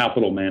human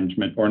capital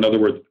management, or in other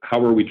words,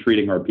 how are we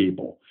treating our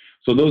people?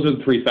 So those are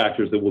the three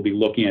factors that we'll be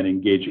looking at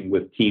engaging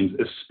with teams,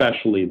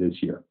 especially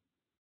this year.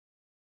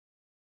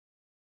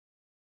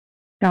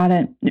 Got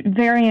it.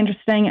 Very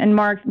interesting. And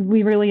Mark,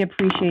 we really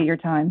appreciate your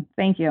time.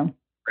 Thank you.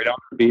 Great honor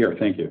to be here.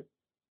 Thank you.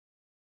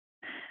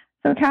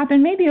 So,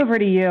 Catherine, maybe over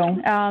to you.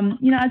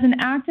 As an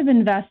active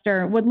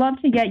investor, would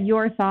love to get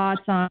your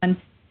thoughts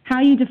on how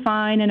you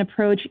define and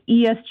approach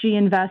ESG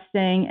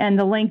investing and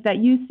the link that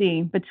you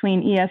see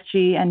between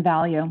ESG and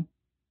value.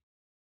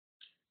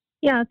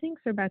 Yeah,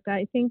 thanks, Rebecca.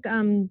 I think,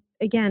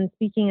 again,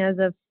 speaking as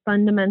a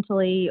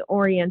fundamentally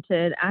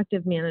oriented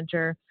active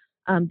manager,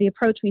 the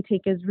approach we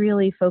take is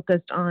really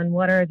focused on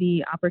what are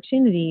the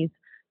opportunities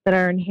that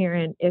are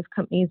inherent if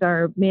companies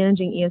are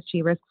managing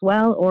ESG risks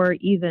well, or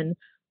even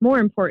more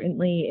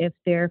importantly, if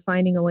they're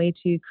finding a way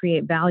to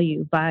create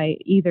value by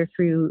either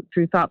through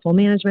thoughtful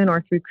management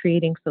or through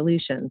creating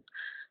solutions.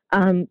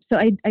 So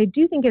I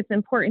do think it's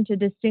important to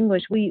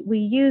distinguish. We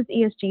use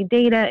ESG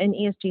data and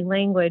ESG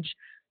language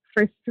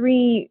for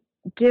three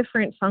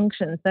different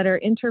functions that are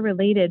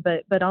interrelated,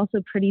 but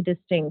also pretty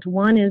distinct.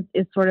 One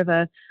is sort of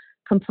a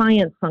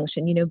compliance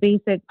function,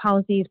 basic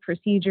policies,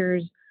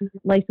 procedures,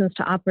 license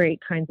to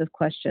operate kinds of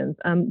questions.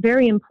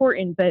 Very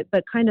important, but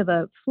kind of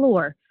a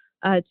floor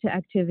to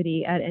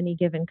activity at any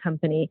given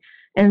company.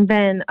 And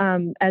then,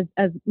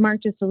 as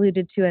Mark just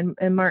alluded to,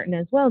 and Martin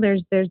as well,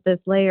 there's this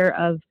layer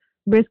of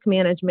risk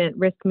management,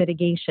 risk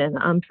mitigation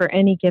for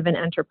any given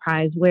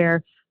enterprise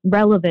where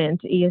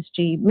relevant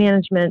ESG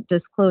management,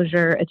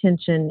 disclosure,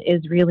 attention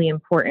is really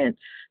important.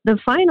 The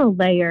final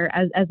layer,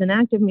 as an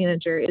active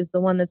manager, is the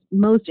one that's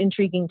most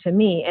intriguing to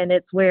me, and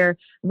it's where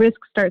risk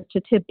starts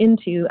to tip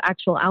into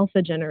actual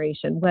alpha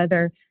generation,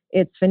 whether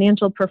it's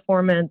financial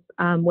performance,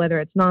 whether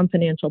it's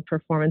non-financial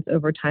performance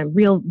over time,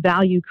 real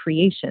value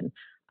creation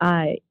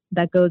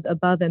that goes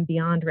above and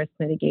beyond risk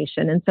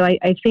mitigation. And so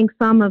I think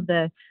some of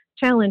the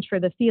challenge for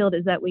the field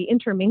is that we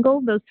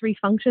intermingle those three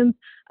functions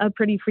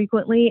pretty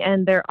frequently,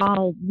 and they're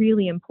all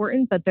really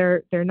important, but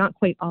they're not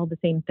quite all the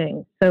same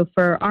thing. So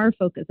for our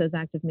focus as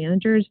active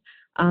managers,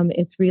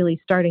 it's really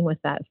starting with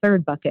that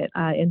third bucket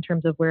in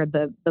terms of where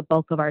the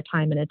bulk of our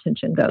time and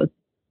attention goes.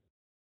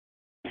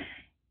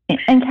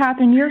 And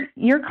Catherine,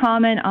 your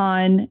comment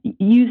on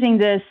using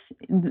this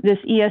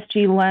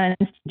ESG lens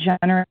to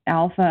generate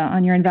alpha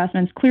on your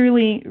investments,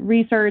 clearly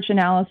research,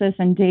 analysis,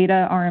 and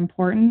data are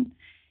important.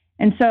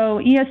 And so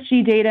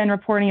ESG data and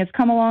reporting has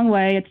come a long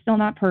way. It's still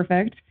not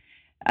perfect.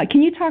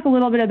 Can you talk a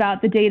little bit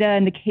about the data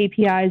and the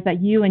KPIs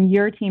that you and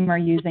your team are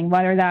using,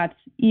 whether that's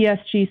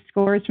ESG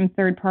scores from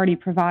third-party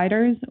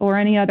providers or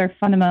any other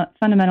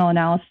fundamental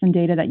analysis and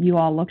data that you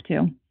all look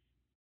to?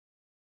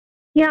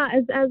 Yeah,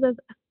 as has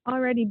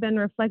already been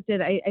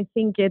reflected, I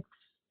think it's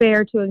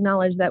fair to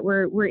acknowledge that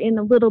we're in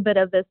a little bit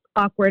of this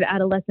awkward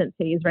adolescent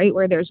phase, right,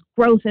 where there's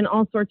growth in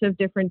all sorts of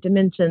different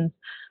dimensions,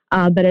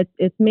 but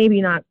it's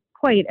maybe not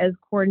quite as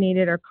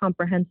coordinated or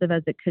comprehensive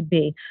as it could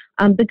be.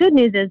 The good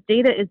news is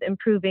data is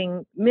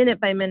improving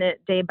minute by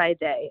minute, day by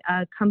day.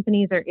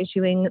 Companies are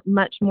issuing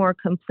much more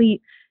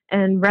complete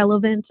and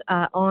relevant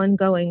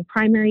ongoing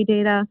primary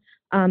data.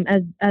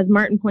 As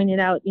Martin pointed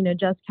out,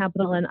 Just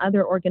Capital and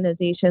other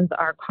organizations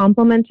are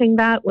complementing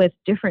that with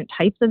different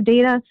types of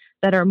data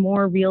that are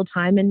more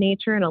real-time in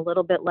nature and a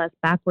little bit less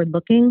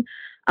backward-looking.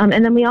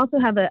 And then we also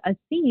have a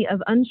sea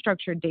of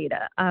unstructured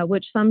data,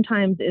 which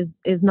sometimes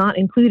is not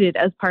included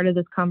as part of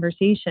this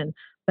conversation.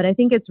 But I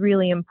think it's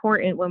really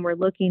important when we're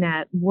looking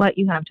at what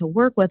you have to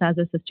work with as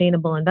a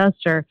sustainable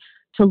investor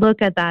to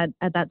look at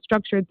that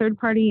structured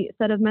third-party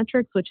set of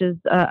metrics, which is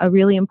a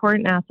really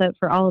important asset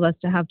for all of us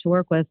to have to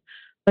work with.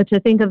 But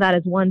to think of that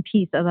as one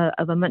piece of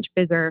a much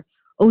bigger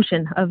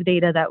ocean of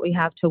data that we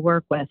have to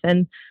work with.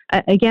 And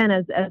again,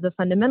 as a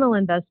fundamental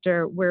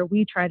investor, where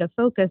we try to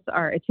focus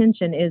our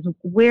attention is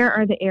where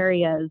are the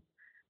areas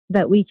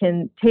that we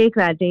can take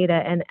that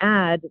data and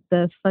add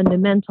the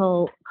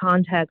fundamental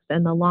context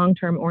and the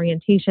long-term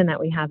orientation that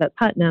we have at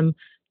Putnam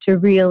to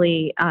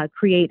really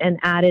create an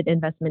added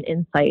investment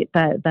insight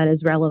that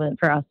is relevant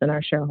for us and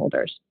our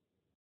shareholders.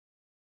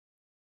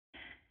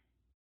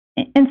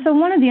 And so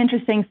one of the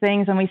interesting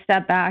things when we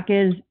step back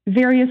is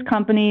various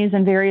companies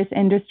and various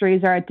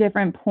industries are at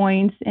different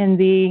points in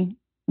the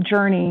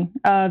journey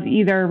of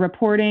either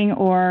reporting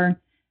or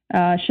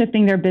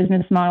shifting their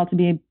business model to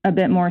be a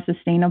bit more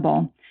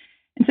sustainable.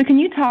 And so can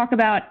you talk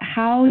about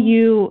how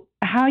you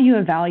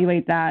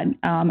evaluate that?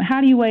 How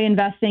do you weigh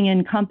investing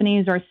in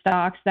companies or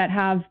stocks that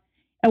have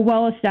a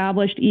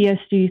well-established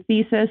ESG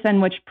thesis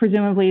and which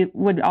presumably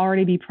would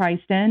already be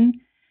priced in,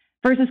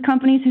 versus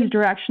companies whose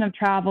direction of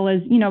travel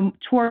is,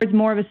 towards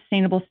more of a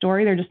sustainable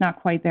story? They're just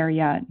not quite there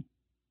yet.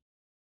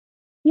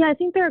 Yeah, I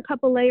think there are a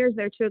couple layers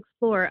there to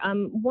explore.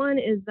 One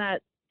is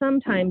that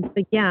sometimes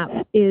the gap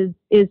is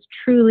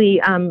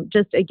truly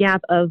just a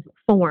gap of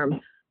form.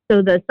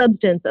 So the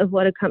substance of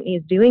what a company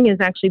is doing is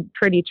actually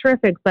pretty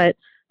terrific, but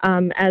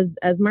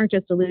as Mark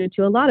just alluded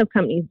to, a lot of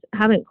companies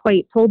haven't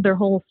quite told their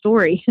whole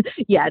story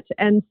yet.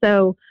 And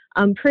so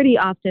pretty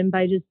often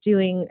by just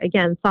doing,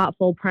 again,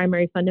 thoughtful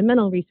primary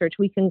fundamental research,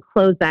 we can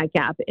close that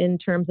gap in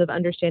terms of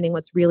understanding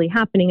what's really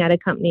happening at a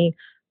company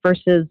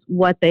versus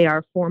what they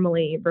are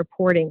formally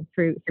reporting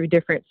through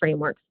different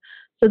frameworks.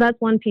 So that's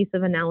one piece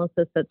of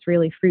analysis that's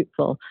really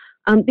fruitful.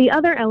 The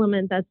other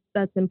element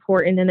that's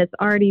important, and it's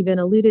already been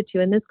alluded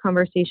to in this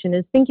conversation,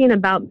 is thinking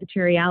about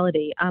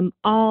materiality.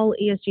 All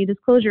ESG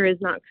disclosure is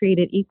not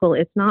created equal.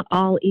 It's not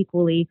all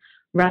equally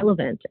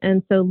relevant.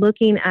 And so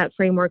looking at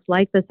frameworks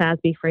like the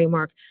SASB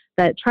framework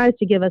that tries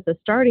to give us a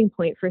starting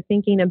point for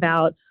thinking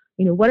about,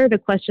 what are the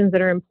questions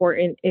that are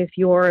important if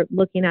you're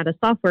looking at a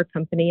software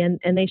company,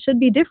 and they should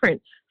be different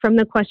from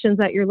the questions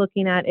that you're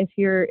looking at if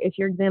you're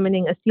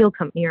examining a steel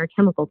company or a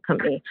chemicals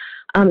company.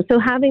 So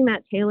having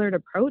that tailored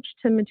approach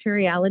to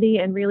materiality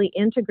and really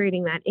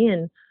integrating that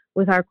in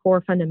with our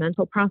core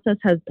fundamental process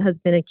has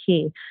been a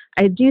key.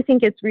 I do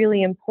think it's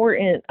really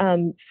important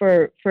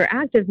for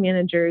active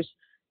managers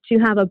to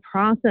have a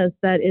process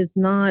that is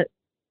not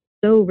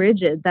so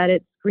rigid that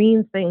it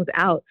screens things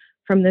out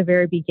from the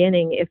very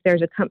beginning if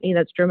there's a company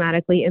that's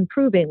dramatically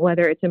improving,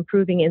 whether it's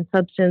improving in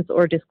substance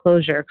or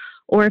disclosure,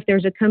 or if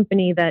there's a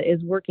company that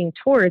is working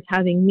towards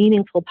having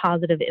meaningful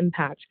positive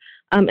impact.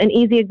 An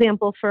easy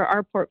example for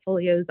our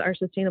portfolios, our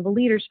Sustainable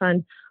Leaders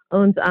Fund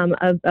owns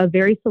a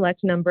very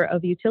select number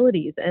of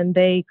utilities, and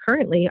they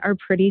currently are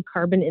pretty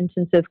carbon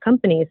intensive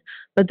companies.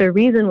 But the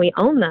reason we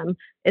own them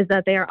is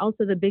that they are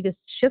also the biggest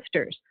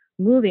shifters,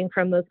 moving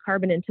from those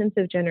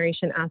carbon-intensive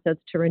generation assets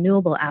to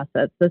renewable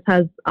assets. This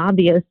has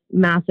obvious,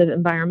 massive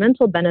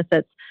environmental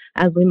benefits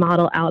as we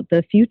model out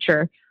the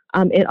future.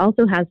 It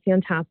also has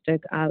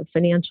fantastic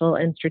financial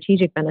and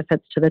strategic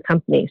benefits to the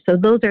company. So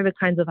those are the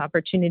kinds of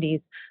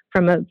opportunities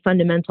from a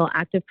fundamental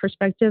active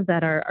perspective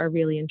that are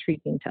really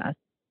intriguing to us.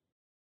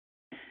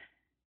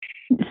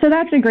 So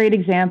that's a great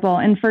example.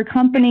 And for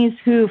companies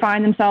who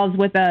find themselves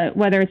with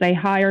whether it's a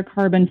higher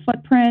carbon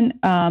footprint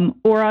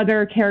or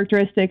other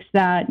characteristics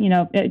that,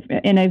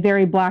 in a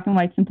very black and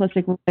white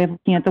simplistic way of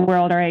looking at the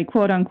world are a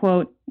quote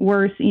unquote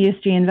worse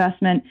ESG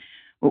investment,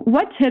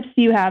 what tips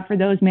do you have for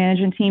those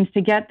management teams to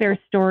get their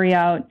story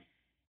out,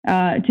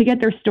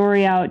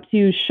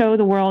 to show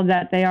the world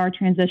that they are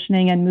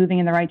transitioning and moving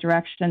in the right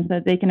direction so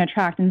that they can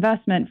attract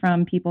investment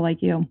from people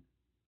like you?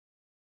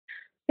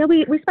 Yeah,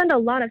 we spend a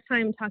lot of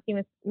time talking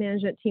with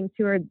management teams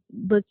who are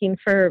looking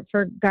for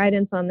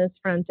guidance on this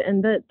front.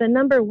 And the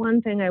number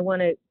one thing I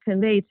want to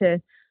convey to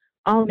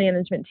all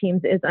management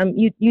teams is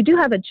you do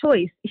have a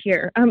choice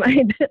here.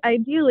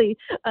 Ideally,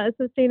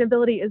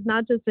 sustainability is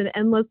not just an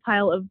endless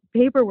pile of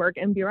paperwork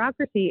and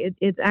bureaucracy.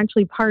 It's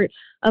actually part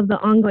of the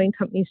ongoing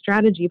company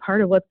strategy,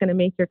 part of what's going to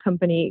make your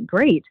company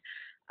great.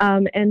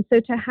 And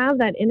so to have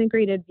that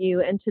integrated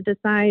view and to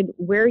decide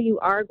where you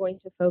are going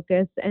to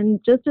focus, and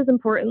just as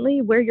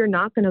importantly, where you're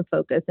not going to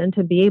focus, and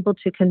to be able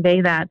to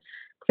convey that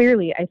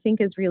clearly, I think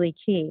is really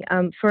key.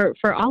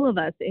 For all of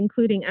us,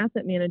 including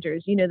asset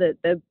managers,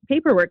 the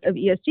paperwork of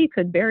ESG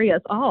could bury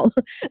us all,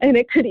 and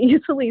it could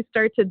easily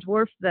start to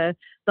dwarf the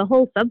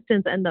whole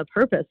substance and the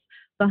purpose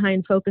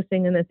behind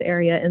focusing in this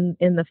area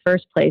in the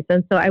first place.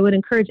 And so I would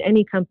encourage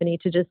any company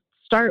to just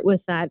start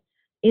with that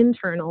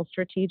internal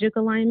strategic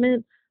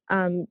alignment.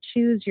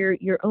 Choose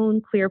your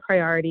own clear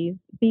priorities.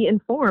 Be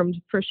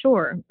informed for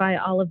sure by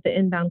all of the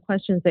inbound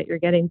questions that you're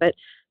getting, but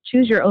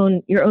choose your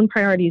own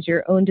priorities,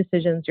 your own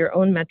decisions, your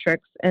own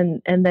metrics, and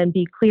then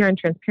be clear and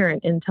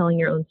transparent in telling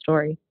your own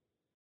story.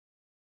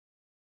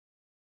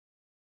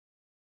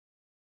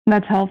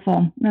 That's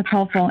helpful.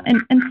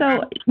 And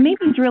so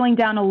maybe drilling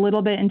down a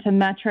little bit into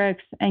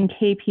metrics and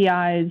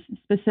KPIs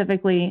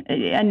specifically,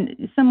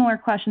 and similar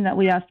question that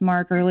we asked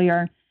Mark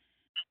earlier.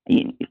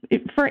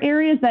 For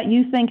areas that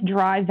you think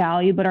drive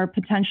value but are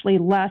potentially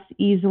less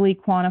easily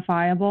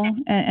quantifiable,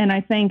 and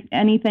I think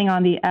anything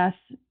on the S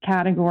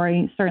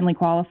category certainly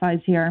qualifies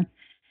here,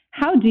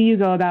 how do you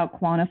go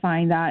about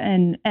quantifying that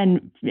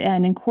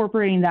and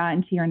incorporating that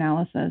into your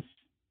analysis?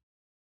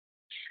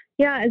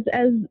 Yeah,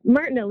 as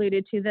Martin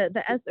alluded to,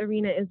 the S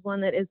arena is one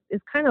that is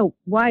kind of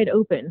wide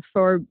open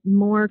for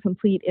more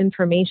complete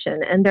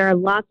information, and there are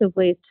lots of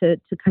ways to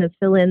kind of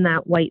fill in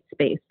that white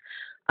space.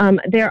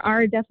 There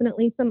are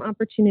definitely some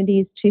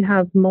opportunities to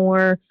have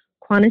more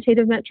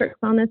quantitative metrics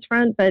on this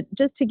front, but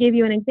just to give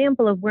you an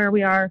example of where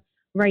we are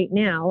right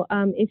now,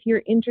 if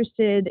you're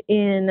interested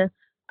in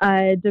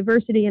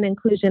diversity and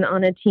inclusion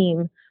on a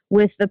team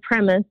with the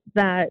premise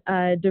that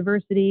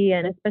diversity,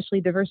 and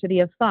especially diversity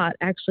of thought,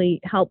 actually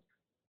helps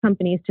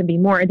companies to be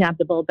more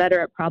adaptable,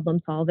 better at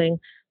problem solving,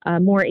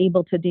 more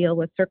able to deal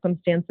with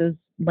circumstances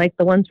like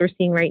the ones we're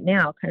seeing right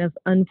now, kind of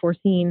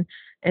unforeseen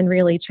and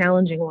really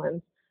challenging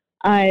ones.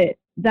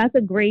 that's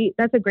a great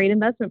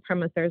investment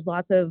premise. There's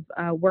lots of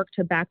work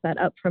to back that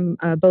up from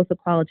both a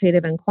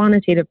qualitative and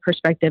quantitative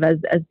perspective as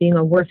being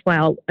a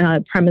worthwhile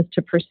premise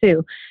to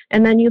pursue.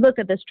 And then you look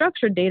at the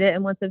structured data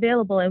and what's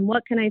available, and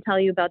what can I tell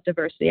you about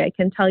diversity? I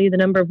can tell you the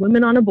number of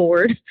women on a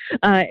board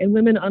and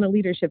women on a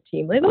leadership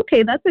team. Like,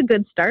 okay, that's a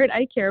good start.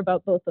 I care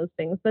about both those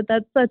things, but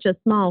that's such a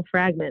small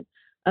fragment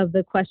of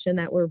the question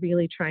that we're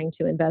really trying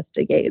to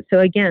investigate. So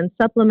again,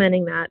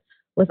 supplementing that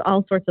with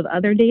all sorts of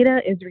other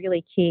data is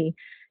really key.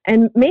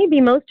 And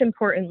maybe most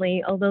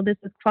importantly, although this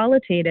is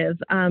qualitative,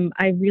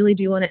 I really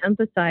do want to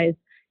emphasize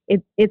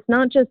it's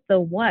not just the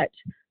what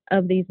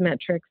of these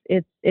metrics,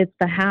 it's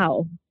the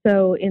how.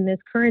 So in this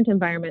current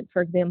environment,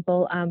 for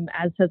example,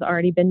 as has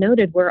already been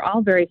noted, we're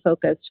all very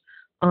focused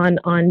on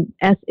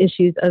S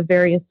issues of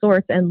various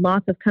sorts, and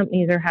lots of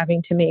companies are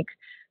having to make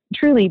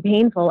truly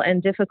painful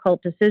and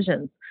difficult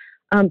decisions.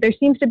 There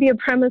seems to be a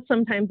premise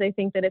sometimes, I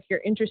think, that if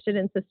you're interested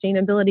in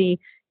sustainability,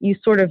 you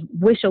sort of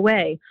wish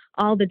away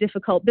all the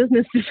difficult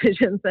business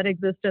decisions that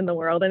exist in the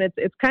world. And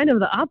it's kind of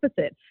the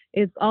opposite.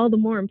 It's all the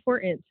more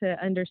important to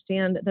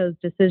understand those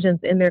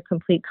decisions in their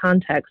complete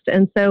context.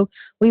 And so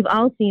we've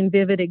all seen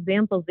vivid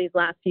examples these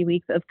last few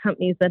weeks of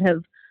companies that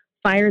have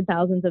fired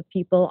thousands of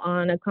people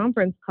on a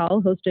conference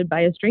call hosted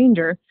by a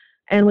stranger.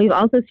 And we've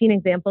also seen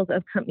examples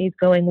of companies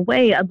going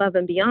way above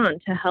and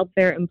beyond to help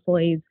their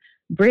employees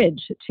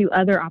bridge to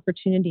other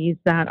opportunities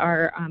that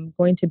are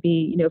going to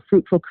be,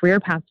 fruitful career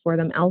paths for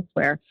them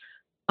elsewhere.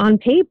 On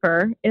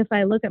paper, if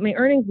I look at my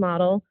earnings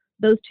model,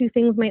 those two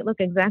things might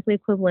look exactly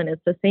equivalent.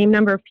 It's the same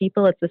number of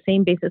people, it's the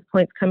same basis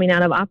points coming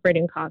out of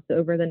operating costs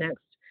over the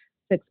next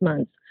 6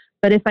 months.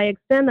 But if I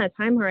extend that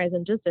time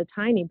horizon just a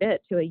tiny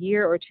bit to a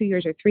year or 2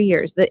 years or 3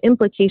 years, the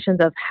implications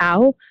of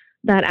how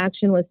that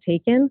action was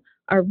taken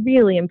are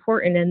really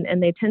important,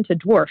 and they tend to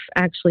dwarf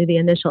actually the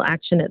initial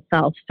action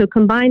itself. So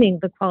combining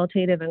the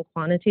qualitative and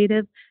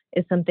quantitative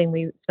is something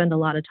we spend a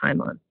lot of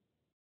time on.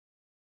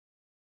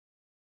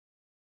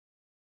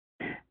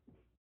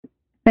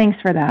 Thanks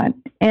for that.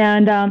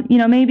 And,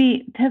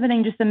 maybe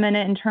pivoting just a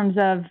minute in terms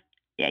of,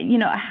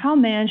 how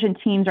management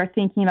teams are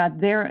thinking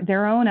about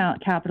their own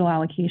capital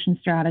allocation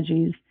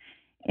strategies.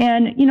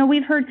 And,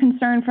 we've heard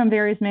concern from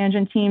various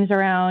management teams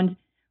around,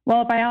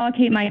 well, if I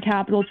allocate my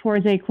capital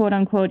towards a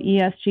quote-unquote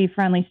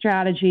ESG-friendly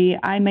strategy,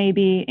 I may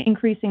be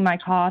increasing my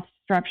cost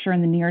structure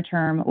in the near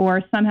term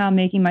or somehow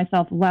making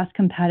myself less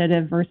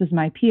competitive versus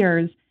my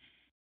peers.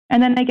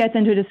 And then it gets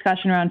into a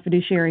discussion around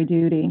fiduciary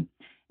duty.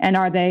 And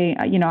are they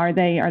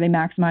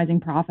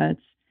maximizing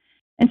profits?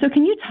 And so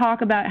can you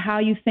talk about how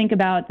you think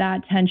about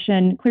that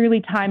tension?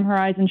 Clearly, time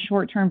horizon,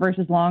 short-term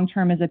versus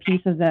long-term is a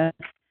piece of this.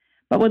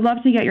 But would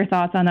love to get your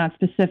thoughts on that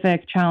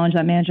specific challenge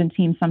that management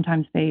teams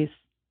sometimes face.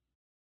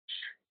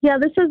 Yeah,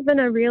 this has been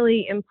a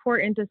really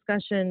important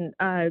discussion.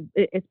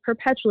 It's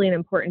perpetually an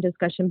important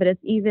discussion, but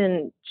it's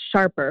even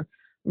sharper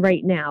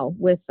right now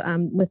with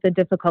the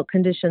difficult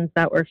conditions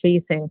that we're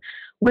facing.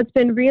 What's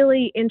been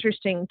really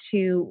interesting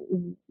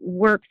to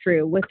work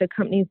through with the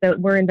companies that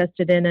we're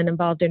invested in and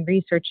involved in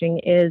researching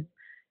is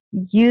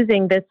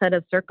using this set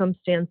of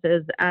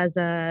circumstances as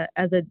a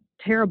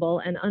terrible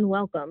and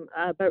unwelcome,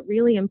 but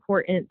really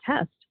important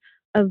test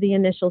of the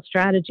initial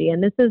strategy.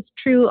 And this is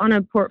true on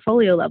a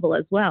portfolio level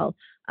as well.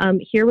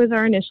 Here was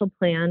our initial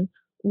plan.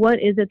 What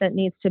is it that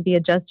needs to be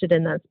adjusted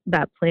in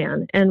that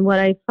plan? And what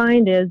I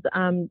find is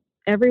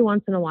every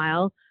once in a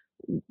while,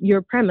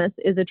 your premise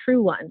is a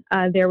true one.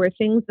 There were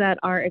things that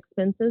are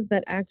expenses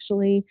that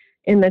actually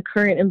in the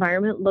current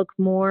environment look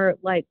more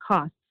like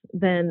costs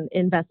than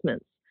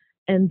investments.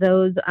 And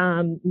those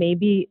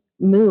maybe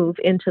move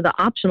into the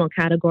optional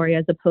category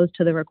as opposed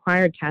to the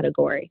required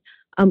category.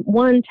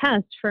 One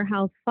test for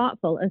how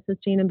thoughtful a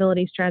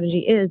sustainability strategy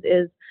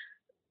is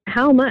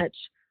how much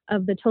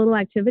of the total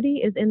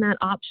activity is in that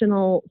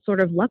optional sort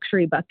of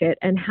luxury bucket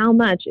and how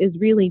much is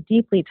really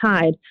deeply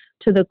tied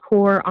to the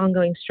core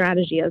ongoing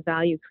strategy of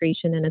value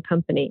creation in a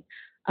company.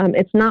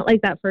 It's not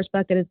like that first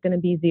bucket is going to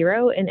be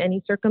zero in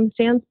any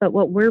circumstance, but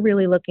what we're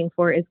really looking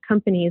for is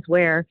companies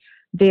where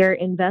their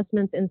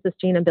investments in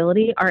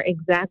sustainability are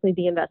exactly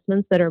the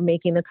investments that are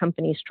making the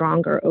company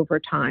stronger over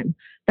time.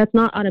 That's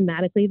not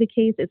automatically the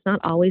case. It's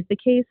not always the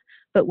case.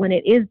 But when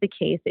it is the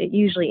case, it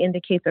usually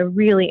indicates a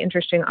really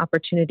interesting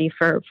opportunity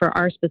for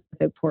our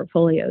specific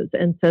portfolios.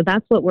 And so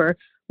that's what we're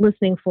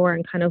listening for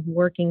and kind of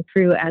working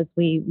through as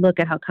we look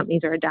at how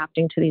companies are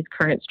adapting to these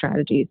current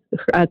strategies,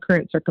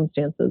 current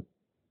circumstances.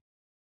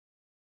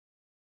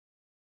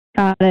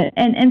 Got it.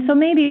 And so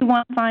maybe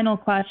one final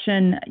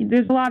question.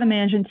 There's a lot of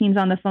management teams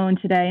on the phone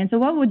today. And so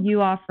what would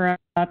you offer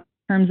up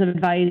in terms of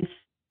advice,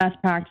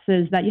 best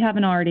practices that you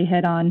haven't already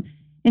hit on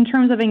in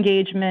terms of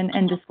engagement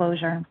and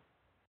disclosure?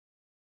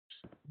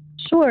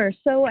 Sure.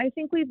 So I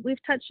think we've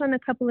touched on a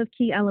couple of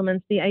key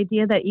elements. The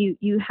idea that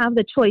you have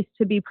the choice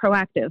to be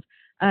proactive,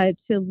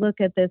 to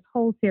look at this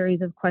whole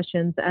series of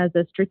questions as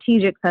a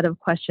strategic set of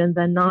questions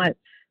and not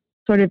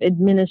sort of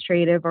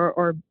administrative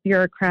or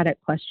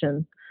bureaucratic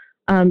questions.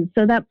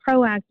 So that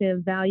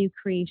proactive value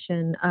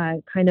creation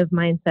kind of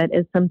mindset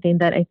is something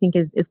that I think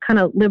is kind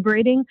of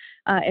liberating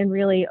and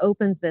really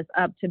opens this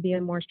up to be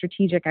a more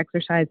strategic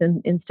exercise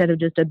instead of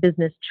just a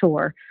business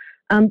chore.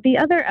 The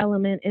other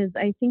element is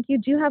I think you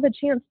do have a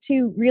chance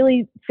to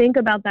really think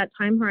about that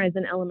time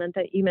horizon element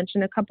that you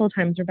mentioned a couple of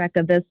times,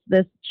 Rebecca,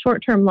 this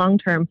short-term,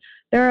 long-term.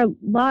 There are a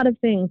lot of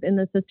things in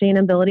the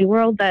sustainability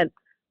world that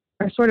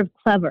are sort of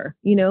clever.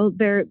 You know,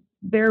 they're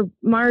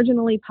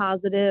marginally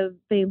positive.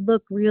 They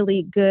look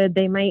really good.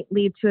 They might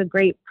lead to a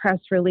great press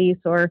release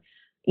or,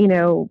 you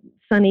know,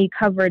 sunny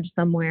coverage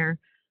somewhere.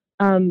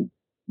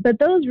 But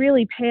those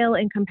really pale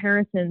in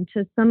comparison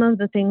to some of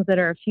the things that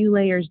are a few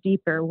layers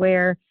deeper,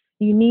 where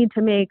you need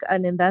to make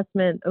an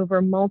investment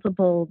over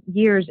multiple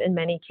years in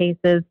many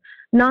cases,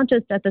 not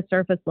just at the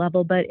surface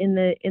level, but in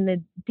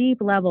the deep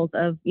levels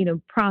of, you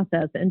know,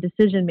 process and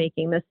decision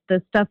making,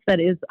 the stuff that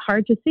is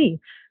hard to see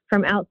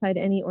from outside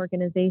any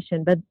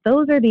organization. But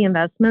those are the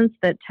investments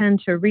that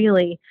tend to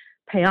really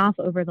pay off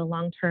over the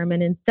long term.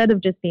 And instead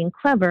of just being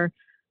clever,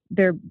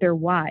 they're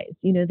wise.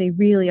 You know, they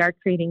really are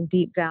creating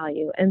deep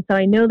value. And so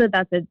I know that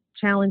that's a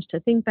challenge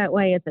to think that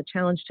way. It's a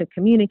challenge to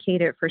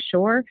communicate it for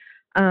sure.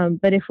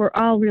 But if we're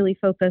all really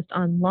focused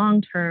on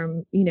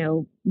long-term, you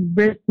know,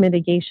 risk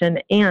mitigation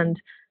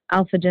and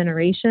alpha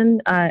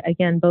generation,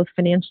 again, both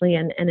financially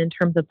and in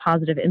terms of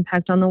positive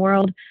impact on the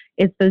world,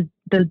 it's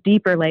those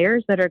deeper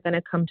layers that are going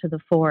to come to the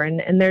fore.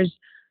 And there's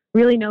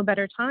really no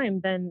better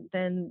time than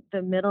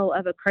the middle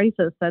of a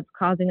crisis that's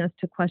causing us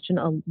to question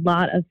a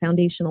lot of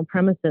foundational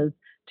premises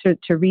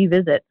to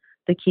revisit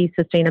the key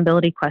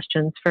sustainability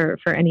questions for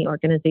any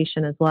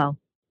organization as well.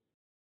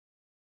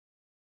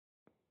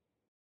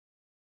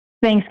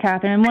 Thanks,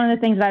 Catherine. And one of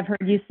the things I've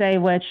heard you say,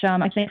 which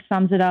I think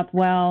sums it up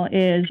well,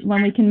 is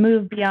when we can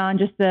move beyond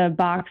just the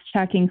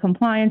box-checking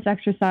compliance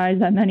exercise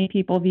that many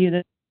people view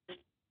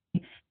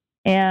this,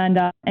 and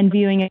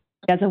viewing it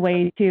as a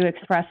way to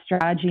express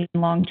strategy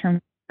and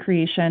long-term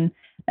creation,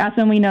 that's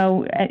when we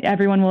know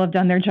everyone will have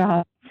done their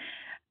job.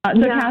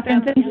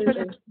 Catherine, thanks for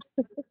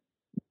this.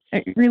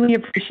 I really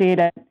appreciate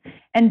it.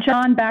 And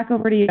John, back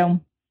over to you.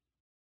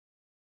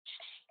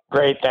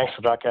 Great. Thanks,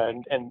 Rebecca.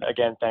 And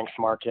again, thanks,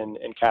 Mark and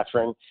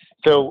Catherine.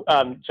 So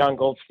John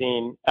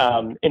Goldstein,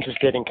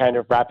 interested in kind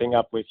of wrapping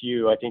up with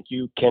you. I think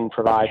you can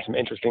provide some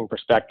interesting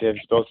perspectives,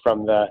 both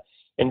from the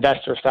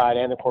investor side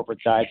and the corporate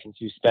side, since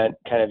you spent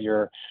kind of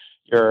your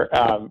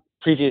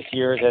previous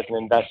years as an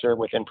investor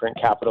with Imprint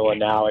Capital and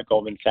now at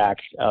Goldman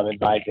Sachs,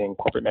 advising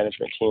corporate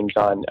management teams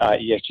on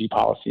ESG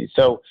policies.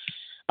 So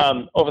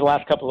over the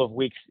last couple of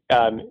weeks,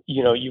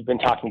 you know, you've been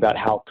talking about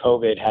how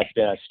COVID has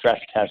been a stress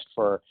test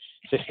for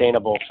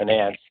sustainable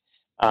finance.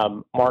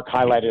 Mark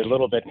highlighted a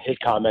little bit in his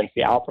comments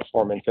the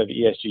outperformance of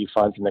ESG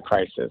funds in the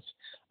crisis.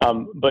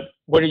 But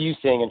what are you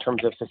seeing in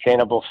terms of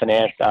sustainable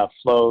finance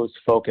flows,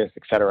 focus,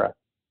 et cetera?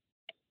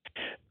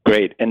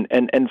 Great.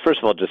 And first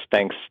of all, just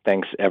thanks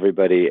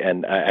everybody.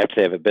 And I have to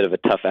say I have a bit of a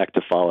tough act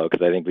to follow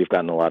because I think we've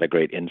gotten a lot of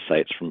great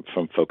insights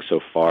from folks so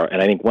far. And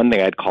I think one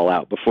thing I'd call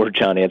out before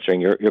John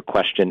answering your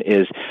question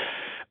is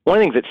one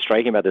of the things that's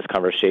striking about this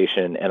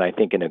conversation, and I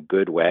think in a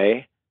good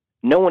way,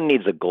 no one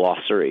needs a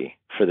glossary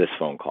for this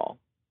phone call,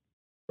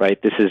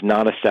 right? This is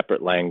not a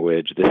separate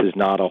language. This is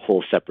not a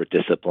whole separate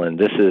discipline.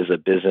 This is a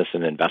business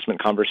and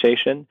investment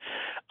conversation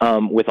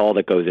with all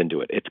that goes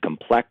into it. It's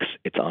complex.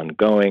 It's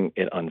ongoing.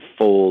 It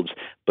unfolds,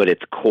 but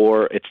its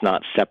core, it's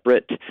not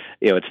separate.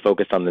 You know, it's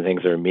focused on the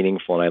things that are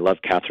meaningful. And I love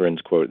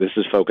Catherine's quote. This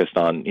is focused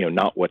on, you know,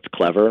 not what's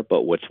clever,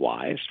 but what's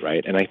wise,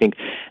 right? And I think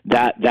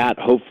that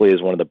hopefully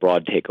is one of the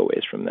broad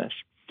takeaways from this.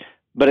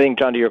 But I think,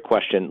 John, to your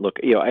question, look,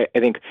 you know, I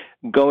think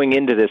going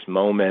into this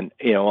moment,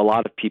 you know, a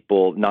lot of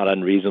people not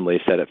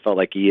unreasonably said it felt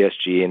like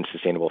ESG and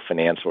sustainable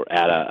finance were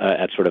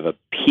at sort of a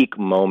peak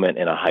moment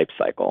in a hype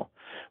cycle,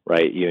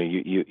 right?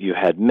 You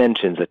had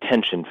mentions,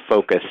 attention,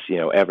 focus, you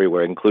know,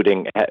 everywhere,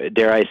 including,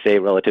 dare I say,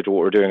 relative to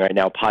what we're doing right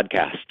now,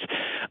 podcasts.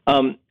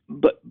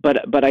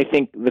 But I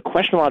think the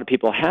question a lot of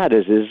people had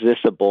is this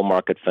a bull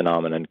market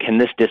phenomenon? Can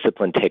this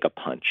discipline take a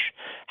punch?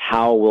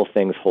 How will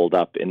things hold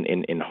up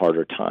in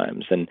harder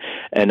times? And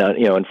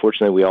you know,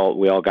 unfortunately, we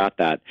all got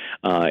that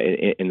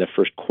in the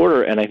first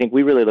quarter. And I think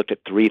we really looked at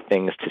three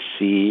things to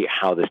see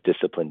how this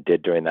discipline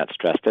did during that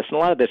stress test. And a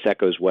lot of this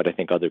echoes what I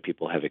think other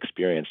people have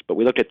experienced. But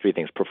we looked at three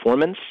things: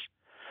 performance,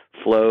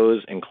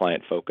 flows, and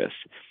client focus.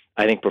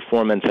 I think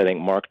performance, I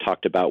think Mark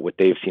talked about what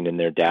they've seen in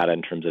their data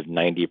in terms of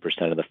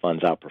 90% of the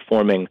funds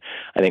outperforming.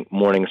 I think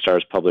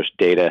Morningstar's published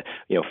data,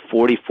 you know,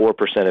 44%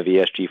 of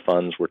ESG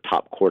funds were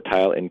top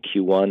quartile in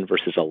Q1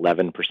 versus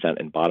 11%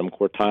 in bottom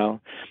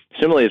quartile.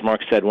 Similarly, as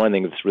Mark said, one of the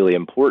things that's really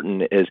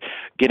important is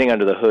getting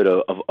under the hood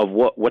of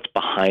what's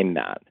behind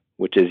that,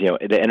 which is, you know,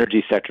 the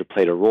energy sector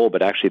played a role,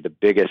 but actually the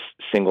biggest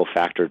single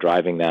factor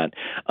driving that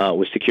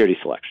was security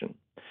selection.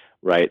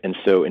 Right. And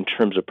so in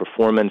terms of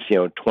performance, you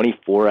know,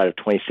 24 out of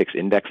 26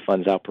 index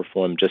funds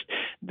outperformed. Just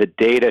the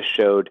data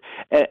showed,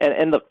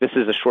 and look, this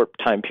is a short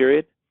time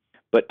period,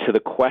 but to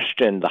the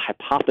question, the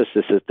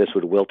hypothesis that this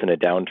would wilt in a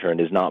downturn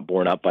is not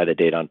borne up by the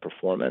data on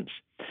performance.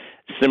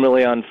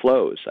 Similarly on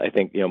flows, I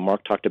think,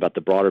 Mark talked about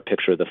the broader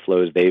picture of the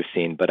flows they've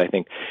seen, but I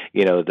think,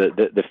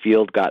 the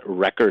field got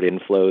record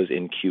inflows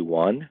in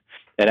Q1.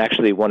 And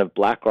actually, one of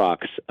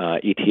BlackRock's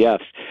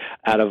ETFs,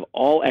 out of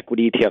all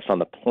equity ETFs on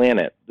the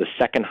planet, the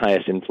second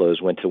highest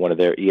inflows went to one of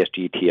their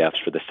ESG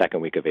ETFs for the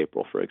second week of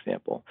April, for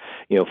example.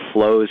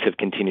 Flows have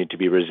continued to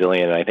be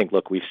resilient. And I think,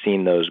 look, we've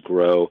seen those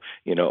grow,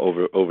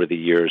 over the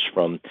years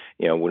from,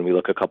 when we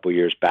look a couple of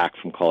years back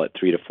from, call it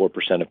 3 to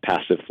 4% of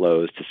passive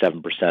flows to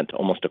 7%,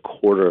 almost a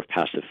quarter of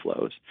passive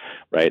flows,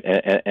 right?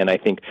 And I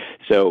think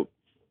so.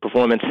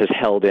 Performance has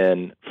held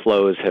in,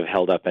 flows have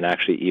held up and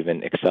actually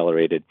even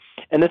accelerated.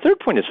 And the third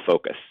point is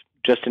focus,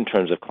 just in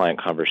terms of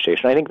client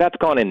conversation. I think that's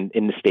gone in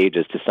the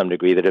stages to some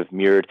degree that have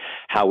mirrored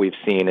how we've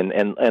seen.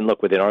 And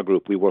look, within our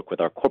group, we work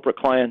with our corporate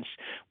clients,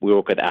 we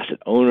work with asset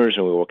owners,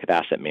 and we work with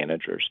asset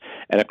managers.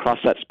 And across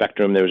that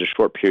spectrum, there was a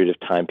short period of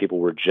time people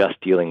were just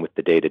dealing with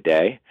the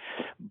day-to-day.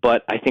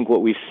 But I think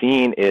what we've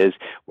seen is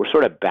we're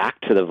sort of back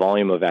to the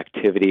volume of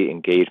activity,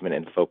 engagement,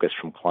 and focus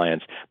from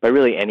clients by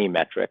really any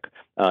metric.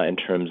 In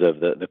terms of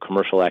the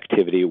commercial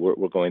activity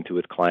we're going through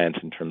with clients,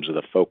 in terms of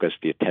the focus,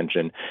 the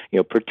attention,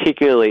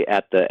 particularly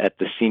at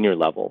the senior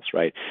levels,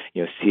 right?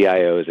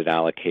 CIOs at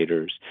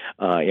allocators,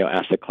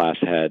 asset class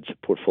heads,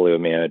 portfolio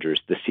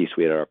managers, the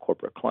C-suite at our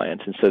corporate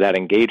clients. And so that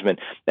engagement,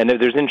 and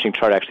there's an interesting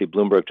chart actually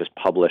Bloomberg just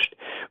published,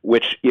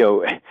 which,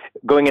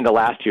 going into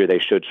last year, they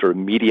showed sort of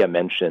media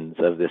mentions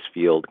of this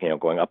field,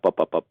 going up,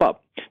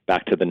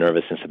 back to the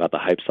nervousness about the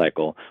hype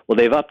cycle. Well,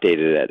 they've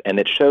updated it, and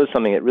it shows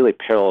something that really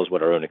parallels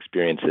what our own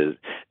experience is.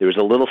 There was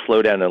a little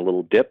slowdown and a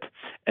little dip,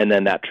 and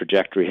then that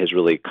trajectory has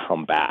really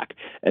come back.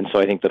 And so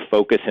I think the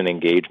focus and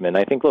engagement,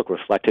 I think, look,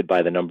 reflected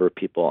by the number of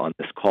people on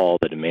this call,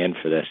 the demand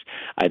for this,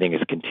 I think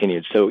has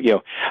continued. So,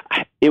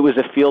 it was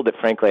a field that,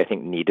 frankly, I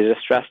think needed a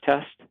stress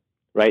test,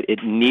 right?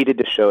 It needed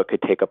to show it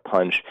could take a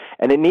punch,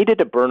 and it needed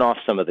to burn off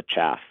some of the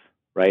chaff,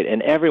 right?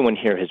 And everyone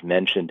here has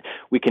mentioned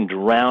we can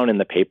drown in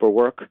the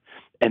paperwork.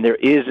 And there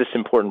is this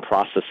important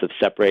process of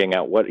separating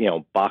out what,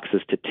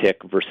 boxes to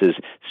tick versus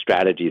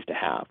strategies to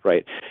have,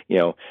 right?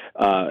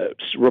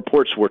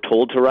 Reports we're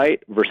told to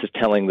write versus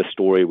telling the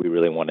story we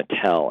really want to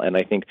tell. And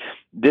I think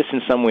this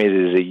in some ways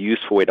is a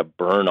useful way to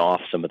burn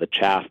off some of the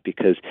chaff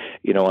because,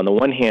 on the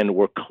one hand,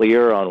 we're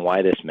clear on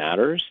why this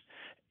matters,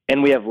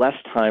 and we have less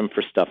time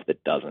for stuff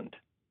that doesn't.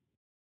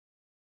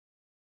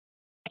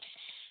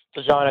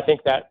 So, John, I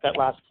think that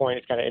last point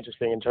is kind of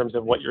interesting in terms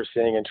of what you're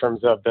seeing in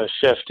terms of the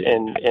shift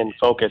in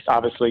focus.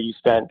 Obviously, you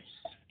spent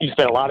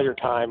a lot of your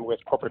time with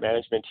corporate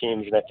management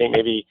teams, and I think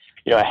maybe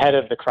ahead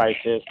of the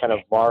crisis, kind of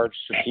large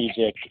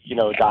strategic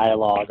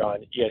dialogue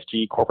on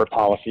ESG corporate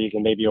policies,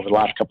 and maybe over the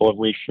last couple of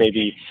weeks,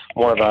 maybe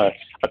more of a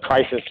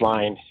crisis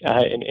line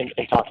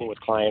in talking with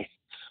clients.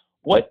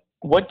 What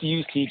do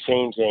you see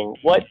changing?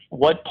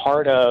 What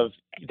part of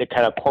the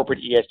kind of corporate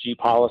ESG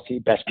policy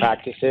best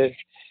practices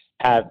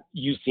have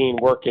you seen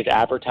work as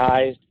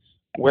advertised?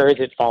 Where has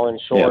it fallen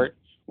short?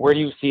 Yeah. Where do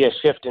you see a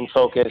shift in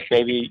focus?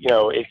 Maybe,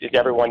 is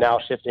everyone now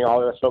shifting all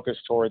their focus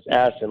towards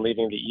S and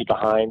leaving the E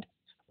behind?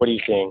 What are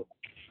you seeing?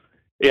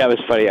 Yeah, it was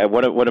funny.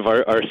 One of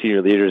our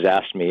senior leaders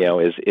asked me,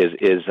 is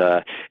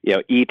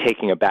E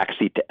taking a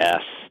backseat to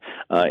S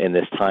in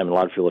this time? And a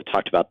lot of people have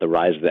talked about the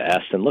rise of the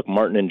S. And look,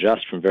 Martin and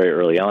Just from very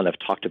early on have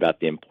talked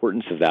about the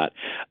importance of that.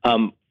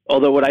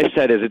 Although what I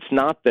said is it's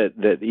not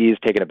that E is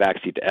taking a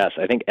backseat to S.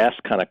 I think S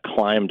kind of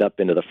climbed up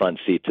into the front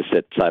seat to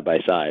sit side by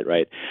side,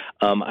 right?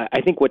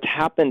 I think what's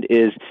happened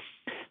is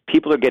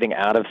people are getting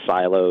out of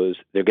silos,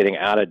 they're getting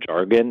out of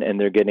jargon, and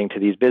they're getting to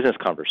these business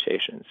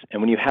conversations.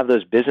 And when you have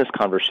those business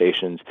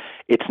conversations,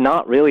 it's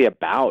not really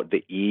about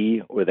the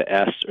E or the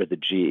S or the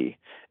G.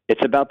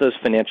 It's about those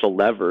financial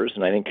levers,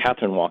 and I think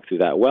Catherine walked through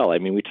that well. I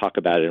mean, we talk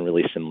about it in a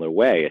really similar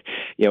way.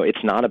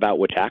 It's not about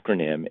which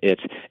acronym. Is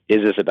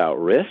this about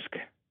risk?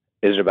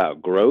 Is it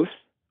about growth?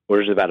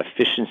 Or is it about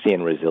efficiency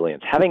and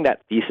resilience? Having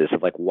that thesis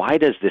of why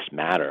does this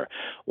matter?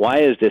 Why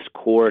is this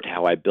core to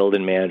how I build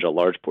and manage a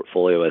large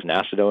portfolio as an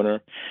asset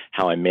owner,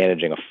 how I'm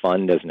managing a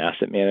fund as an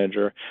asset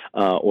manager,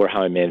 or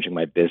how I'm managing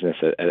my business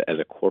as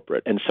a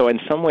corporate? And so in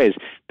some ways,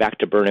 back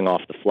to burning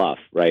off the fluff,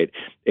 right?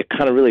 It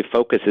kind of really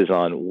focuses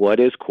on what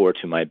is core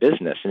to my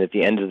business. And at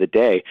the end of the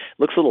day, it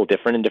looks a little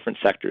different in different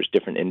sectors,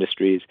 different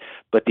industries,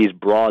 but these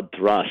broad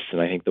thrusts,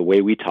 and I think the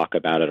way we talk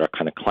about it are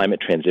kind of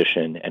climate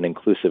transition and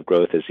inclusive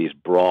growth as these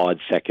broad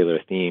secular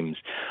themes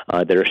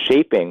that are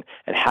shaping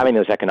and having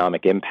those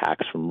economic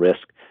impacts from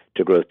risk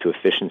to growth to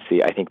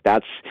efficiency. I think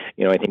that's,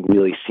 I think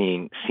really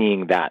seeing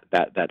that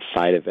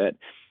side of it.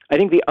 I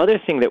think the other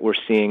thing that we're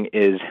seeing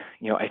is,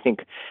 I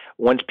think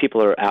once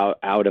people are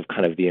out of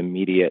kind of the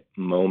immediate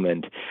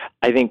moment,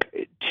 I think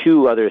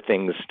two other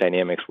things,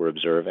 dynamics we're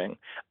observing.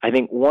 I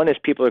think one is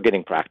people are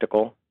getting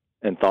practical.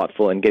 and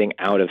thoughtful and getting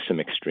out of some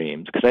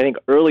extremes. Because I think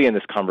early in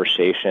this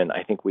conversation,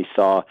 I think we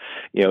saw,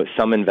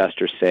 some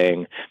investors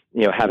saying,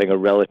 having a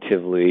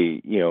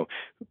relatively,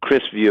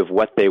 crisp view of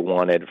what they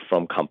wanted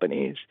from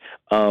companies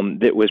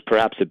that was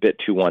perhaps a bit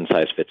too one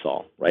size fits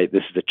all, right?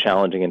 This is a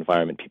challenging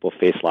environment. People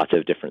face lots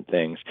of different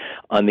things.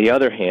 On the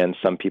other hand,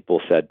 some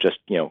people said just,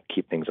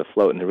 keep things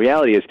afloat. And the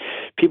reality is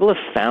people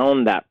have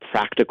found that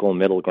practical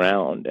middle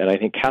ground. And I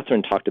think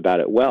Catherine talked about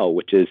it well,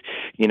 which is,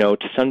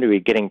 to some degree,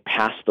 getting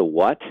past the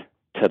what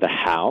to the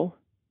how,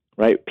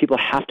 right? People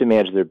have to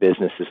manage their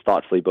businesses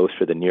thoughtfully, both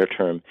for the near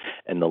term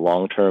and the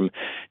long term.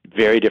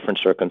 Very different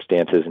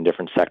circumstances in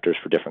different sectors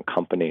for different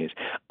companies.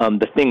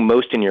 The thing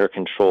most in your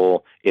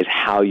control is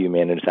how you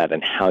manage that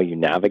and how you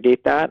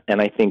navigate that.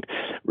 And I think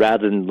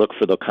rather than look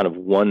for the kind of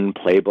one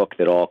playbook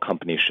that all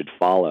companies should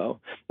follow,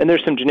 and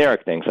there's some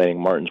generic things. I think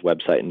Martin's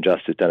website and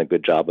Just has done a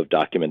good job of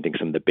documenting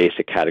some of the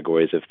basic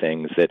categories of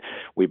things that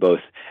we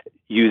both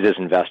use as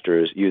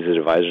investors, use as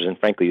advisors, and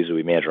frankly, use as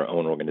we manage our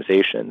own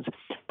organizations.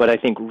 But I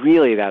think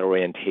really that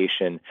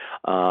orientation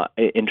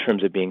in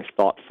terms of being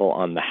thoughtful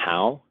on the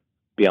how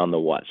beyond the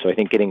what. So I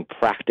think getting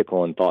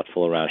practical and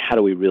thoughtful around how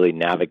do we really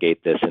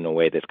navigate this in a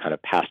way that's kind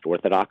of past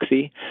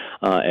orthodoxy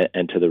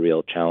and to the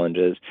real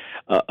challenges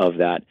of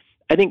that.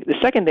 I think the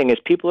second thing is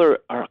people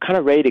are kind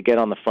of ready to get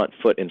on the front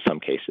foot in some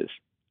cases.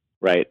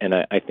 Right, and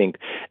I think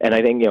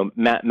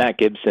Matt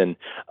Gibson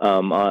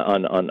from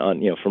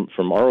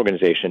our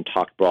organization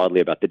talked broadly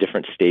about the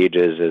different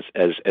stages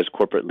as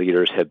corporate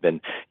leaders have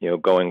been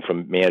going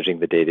from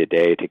managing the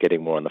day-to-day to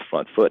getting more on the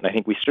front foot, and I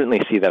think we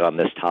certainly see that on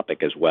this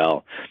topic as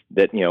well.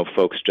 That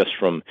folks just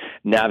from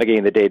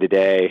navigating the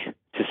day-to-day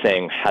to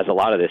saying has a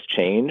lot of this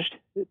changed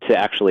to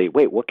actually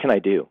wait, what can I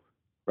do?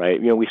 Right.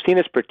 We've seen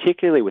this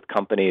particularly with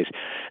companies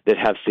that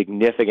have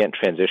significant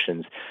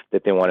transitions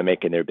that they want to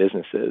make in their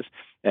businesses.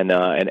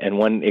 And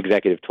one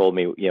executive told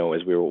me,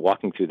 as we were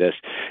walking through this,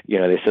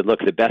 they said,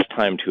 look, the best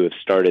time to have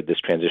started this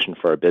transition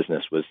for our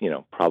business was,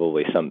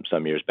 probably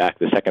some years back.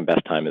 The second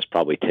best time is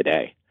probably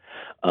today.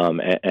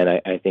 And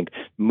I think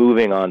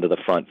moving on to the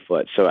front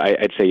foot. So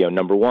I'd say,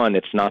 number one,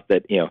 it's not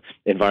that,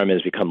 environment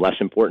has become less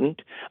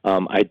important.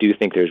 I do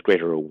think there's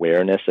greater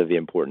awareness of the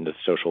importance of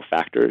social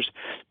factors,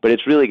 but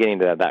it's really getting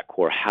to that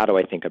core. How do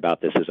I think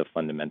about this as a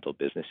fundamental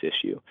business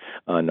issue?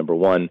 Number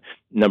one.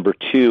 Number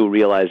two,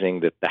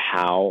 realizing that the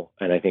how,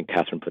 and I think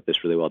Catherine put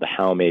this really well, the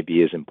how may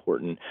be as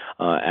important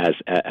as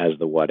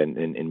the what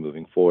in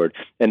moving forward.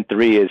 And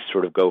three is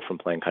sort of go from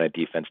playing kind of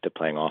defense to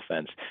playing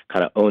offense,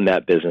 kind of own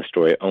that business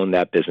story, own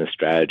that business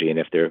strategy, and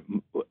if there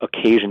are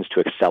occasions to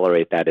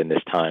accelerate that in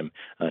this time,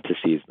 to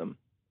seize them.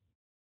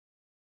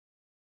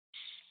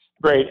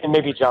 Great, and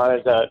maybe John,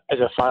 as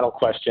a final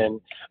question,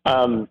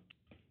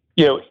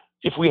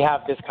 if we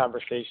have this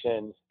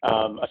conversation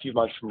a few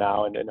months from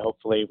now, and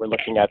hopefully we're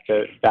looking at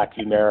the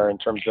backview mirror in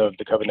terms of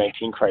the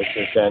COVID-19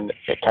 crisis and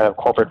kind of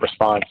corporate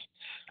response,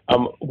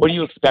 what do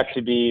you expect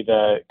to be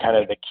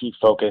the key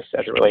focus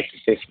as it relates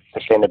to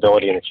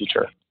sustainability in the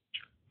future?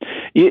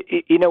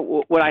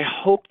 What I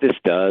hope this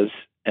does,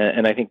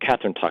 and I think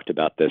Catherine talked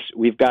about this,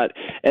 we've got,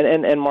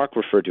 and Mark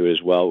referred to it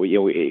as well,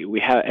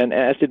 we have, and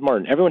as did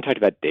Martin, everyone talked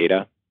about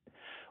data.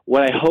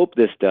 What I hope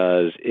this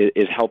does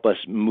is help us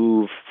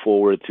move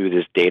forward through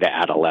this data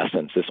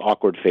adolescence, this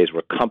awkward phase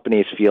where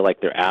companies feel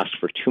like they're asked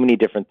for too many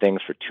different things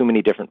for too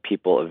many different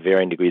people of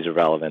varying degrees of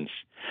relevance,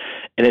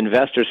 and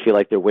investors feel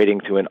like they're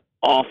wading through an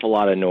awful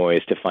lot of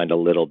noise to find a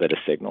little bit of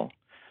signal.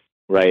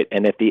 Right,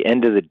 and at the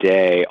end of the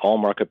day, all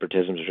market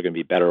participants are going to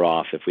be better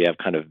off if we have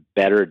kind of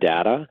better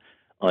data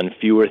on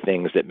fewer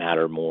things that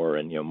matter more.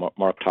 And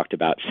Mark talked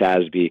about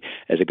SASB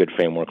as a good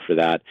framework for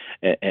that,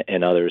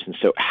 and others. And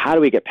so, how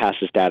do we get past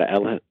this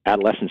data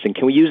adolescence? And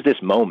can we use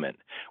this moment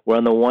where,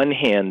 on the one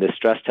hand, the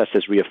stress test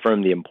has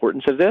reaffirmed the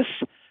importance of this,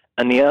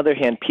 on the other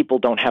hand, people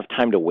don't have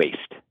time to waste.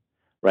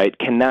 Right?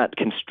 Can that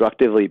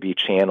constructively be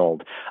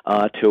channeled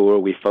to where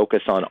we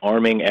focus on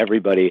arming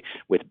everybody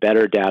with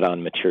better data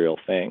on material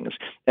things?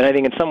 And I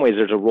think in some ways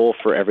there's a role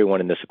for everyone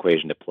in this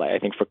equation to play. I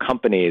think for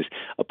companies,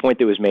 a point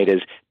that was made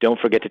is don't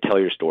forget to tell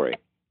your story.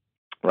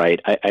 Right?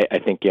 I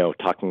think,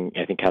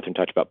 I think Catherine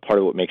talked about part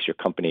of what makes your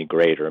company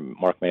great, or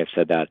Mark may have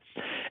said that.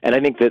 And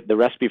I think that the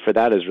recipe for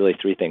that is really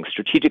three things.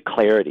 Strategic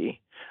clarity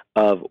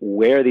of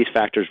where are these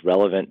factors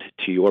relevant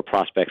to your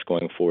prospects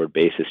going forward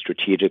basis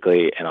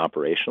strategically and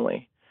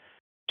operationally.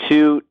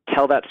 Two,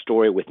 tell that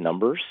story with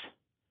numbers.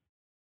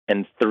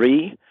 And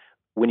three,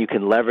 when you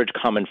can leverage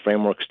common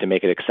frameworks to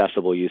make it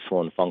accessible,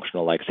 useful, and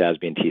functional like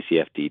SASB and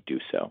TCFD, do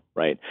so,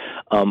 right?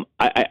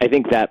 I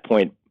think that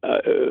point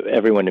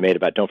everyone made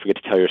about don't forget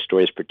to tell your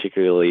story is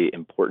particularly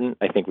important.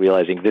 I think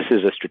realizing this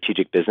is a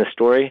strategic business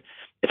story.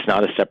 It's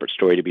not a separate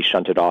story to be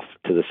shunted off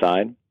to the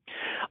side.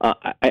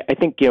 I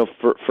think,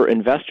 for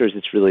investors,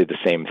 it's really the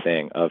same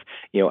thing of,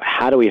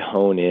 how do we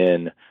hone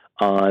in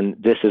on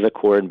this as a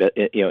core,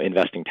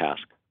 investing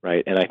task.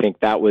 Right, and I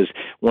think that was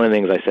one of the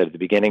things I said at the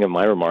beginning of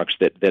my remarks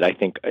that I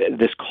think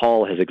this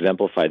call has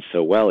exemplified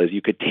so well is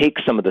you could take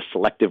some of the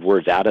selective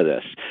words out of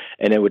this,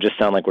 and it would just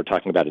sound like we're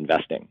talking about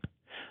investing.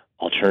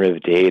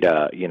 alternative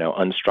data,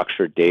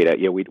 unstructured data.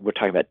 We're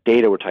talking about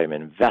data, we're talking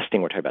about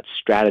investing, we're talking about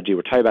strategy,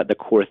 we're talking about the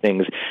core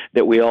things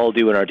that we all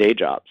do in our day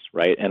jobs,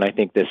 right? And I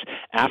think this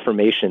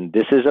affirmation,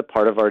 this is a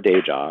part of our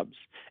day jobs.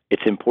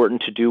 It's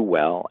important to do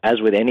well.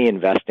 As with any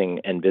investing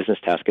and business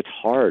task, it's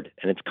hard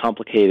and it's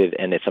complicated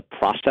and it's a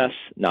process,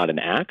 not an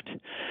act.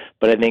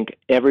 But I think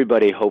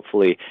everybody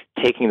hopefully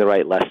taking the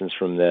right lessons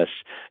from this,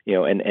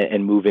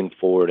 and moving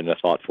forward in a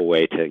thoughtful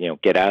way to,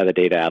 get out of the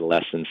data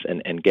adolescence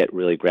and get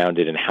really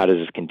grounded in how does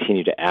this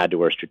continue to add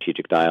to our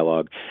strategic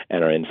dialogue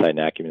and our insight and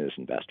acumen as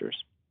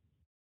investors.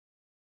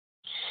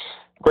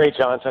 Great,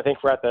 John. So I think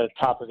we're at the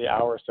top of the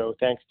hour. So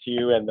thanks to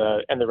you and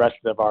the rest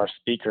of our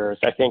speakers.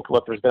 I think,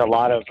 look, there's been a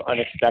lot of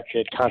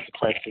unexpected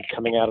consequences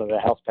coming out of the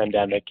health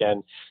pandemic,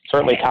 and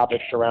certainly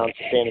topics around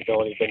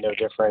sustainability have been no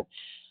different.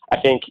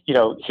 I think,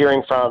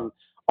 hearing from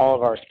all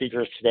of our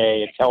speakers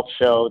today, it's helped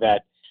show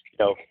that,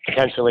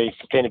 potentially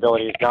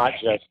sustainability is not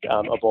just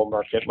a bull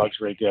market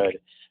luxury good.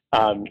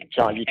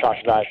 John, you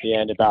talked about at the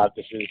end about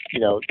this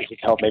has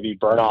helped maybe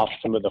burn off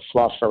some of the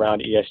fluff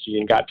around ESG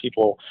and got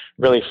people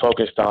really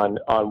focused on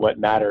what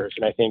matters.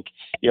 And I think,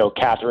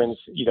 Catherine's,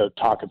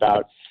 talk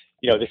about,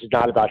 this is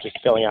not about just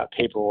filling out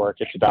paperwork.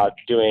 It's about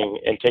doing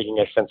and taking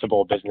a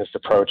sensible business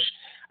approach,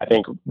 I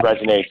think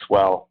resonates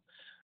well.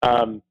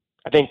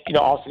 I think,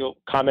 also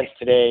comments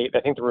today, I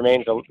think there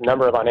remains a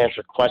number of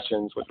unanswered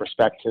questions with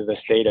respect to the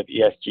state of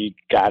ESG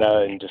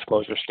data and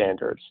disclosure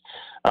standards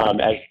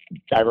as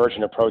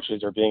divergent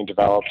approaches are being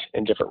developed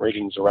in different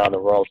regions around the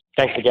world.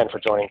 Thanks again for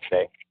joining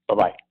today.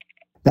 Bye-bye.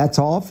 That's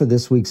all for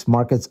this week's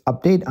Markets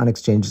Update on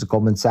Exchanges at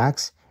Goldman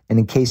Sachs. And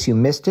in case you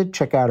missed it,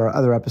 check out our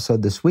other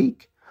episode this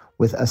week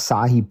with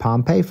Asahi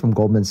Pompey from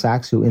Goldman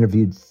Sachs, who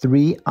interviewed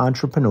 3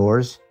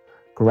 entrepreneurs,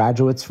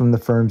 graduates from the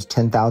firm's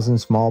 10,000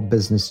 Small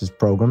Businesses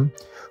program,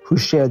 who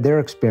shared their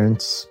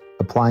experience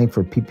applying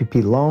for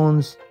PPP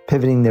loans,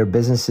 pivoting their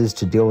businesses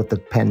to deal with the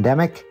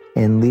pandemic,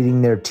 and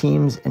leading their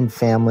teams and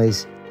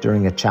families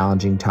during a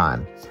challenging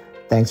time.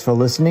 Thanks for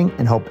listening,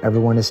 and hope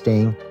everyone is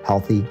staying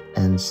healthy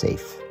and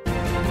safe.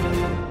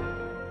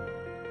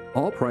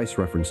 All price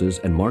references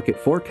and market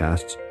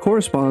forecasts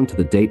correspond to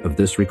the date of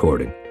this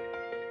recording.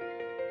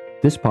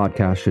 This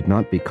podcast should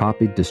not be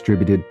copied,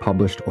 distributed,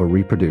 published, or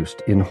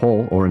reproduced in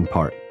whole or in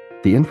part.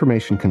 The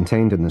information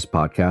contained in this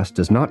podcast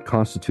does not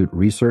constitute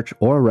research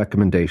or a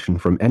recommendation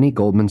from any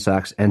Goldman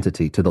Sachs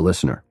entity to the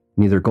listener.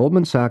 Neither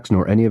Goldman Sachs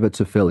nor any of its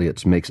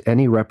affiliates makes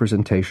any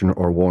representation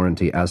or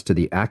warranty as to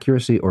the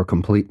accuracy or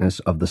completeness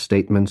of the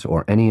statements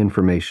or any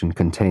information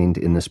contained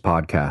in this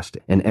podcast,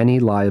 and any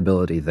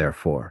liability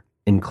therefore,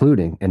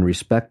 including in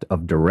respect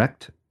of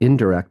direct,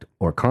 indirect,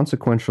 or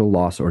consequential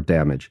loss or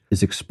damage,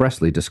 is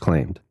expressly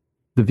disclaimed.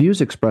 The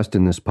views expressed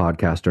in this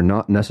podcast are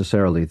not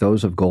necessarily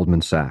those of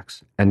Goldman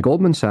Sachs, and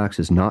Goldman Sachs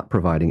is not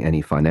providing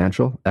any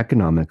financial,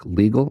 economic,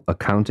 legal,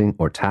 accounting,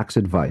 or tax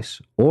advice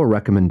or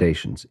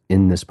recommendations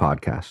in this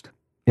podcast.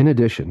 In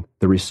addition,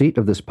 the receipt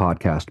of this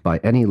podcast by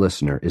any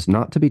listener is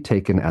not to be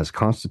taken as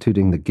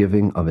constituting the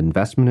giving of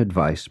investment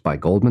advice by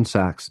Goldman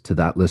Sachs to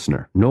that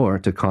listener, nor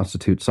to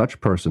constitute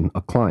such person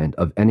a client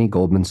of any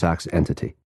Goldman Sachs entity.